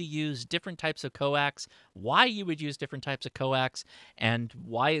coax, when to use different types of coax, why you would use different types of coax, and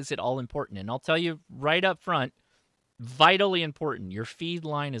why is it all important. And I'll tell you right up front, vitally important. Your feed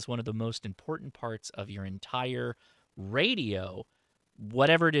line is one of the most important parts of your entire radio,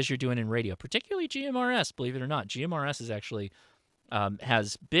 whatever it is you're doing in radio, particularly GMRS, believe it or not. GMRS is actually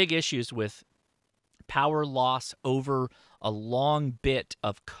has big issues with power loss over a long bit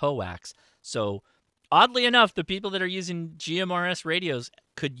of coax. So oddly enough, the people that are using GMRS radios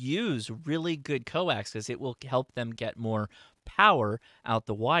could use really good coax because it will help them get more power out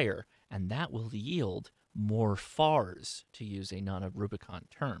the wire, and that will yield more FARs, to use a not a Rubicon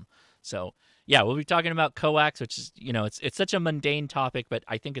term. So yeah, we'll be talking about coax, which is, it's such a mundane topic, but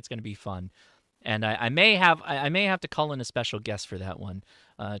I think it's going to be fun. And I may have to call in a special guest for that one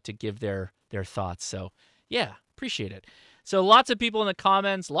to give their thoughts. So yeah, appreciate it. So lots of people in the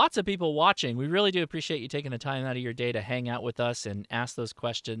comments, lots of people watching. We really do appreciate you taking the time out of your day to hang out with us and ask those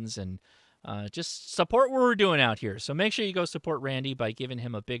questions and just support what we're doing out here. So make sure you go support Randy by giving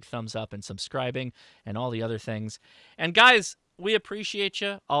him a big thumbs up and subscribing and all the other things. And guys, we appreciate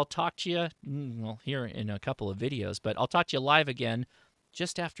you. I'll talk to you here in a couple of videos, but I'll talk to you live again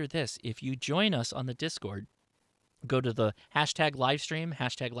just after this. If you join us on the Discord, go to the hashtag livestream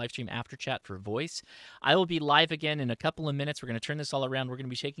after chat for voice. I will be live again in a couple of minutes. We're going to turn this all around. We're going to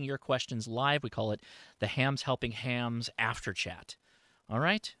be taking your questions live. We call it the Hams Helping Hams after chat. All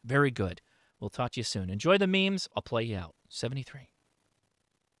right? Very good. We'll talk to you soon. Enjoy the memes. I'll play you out. 73.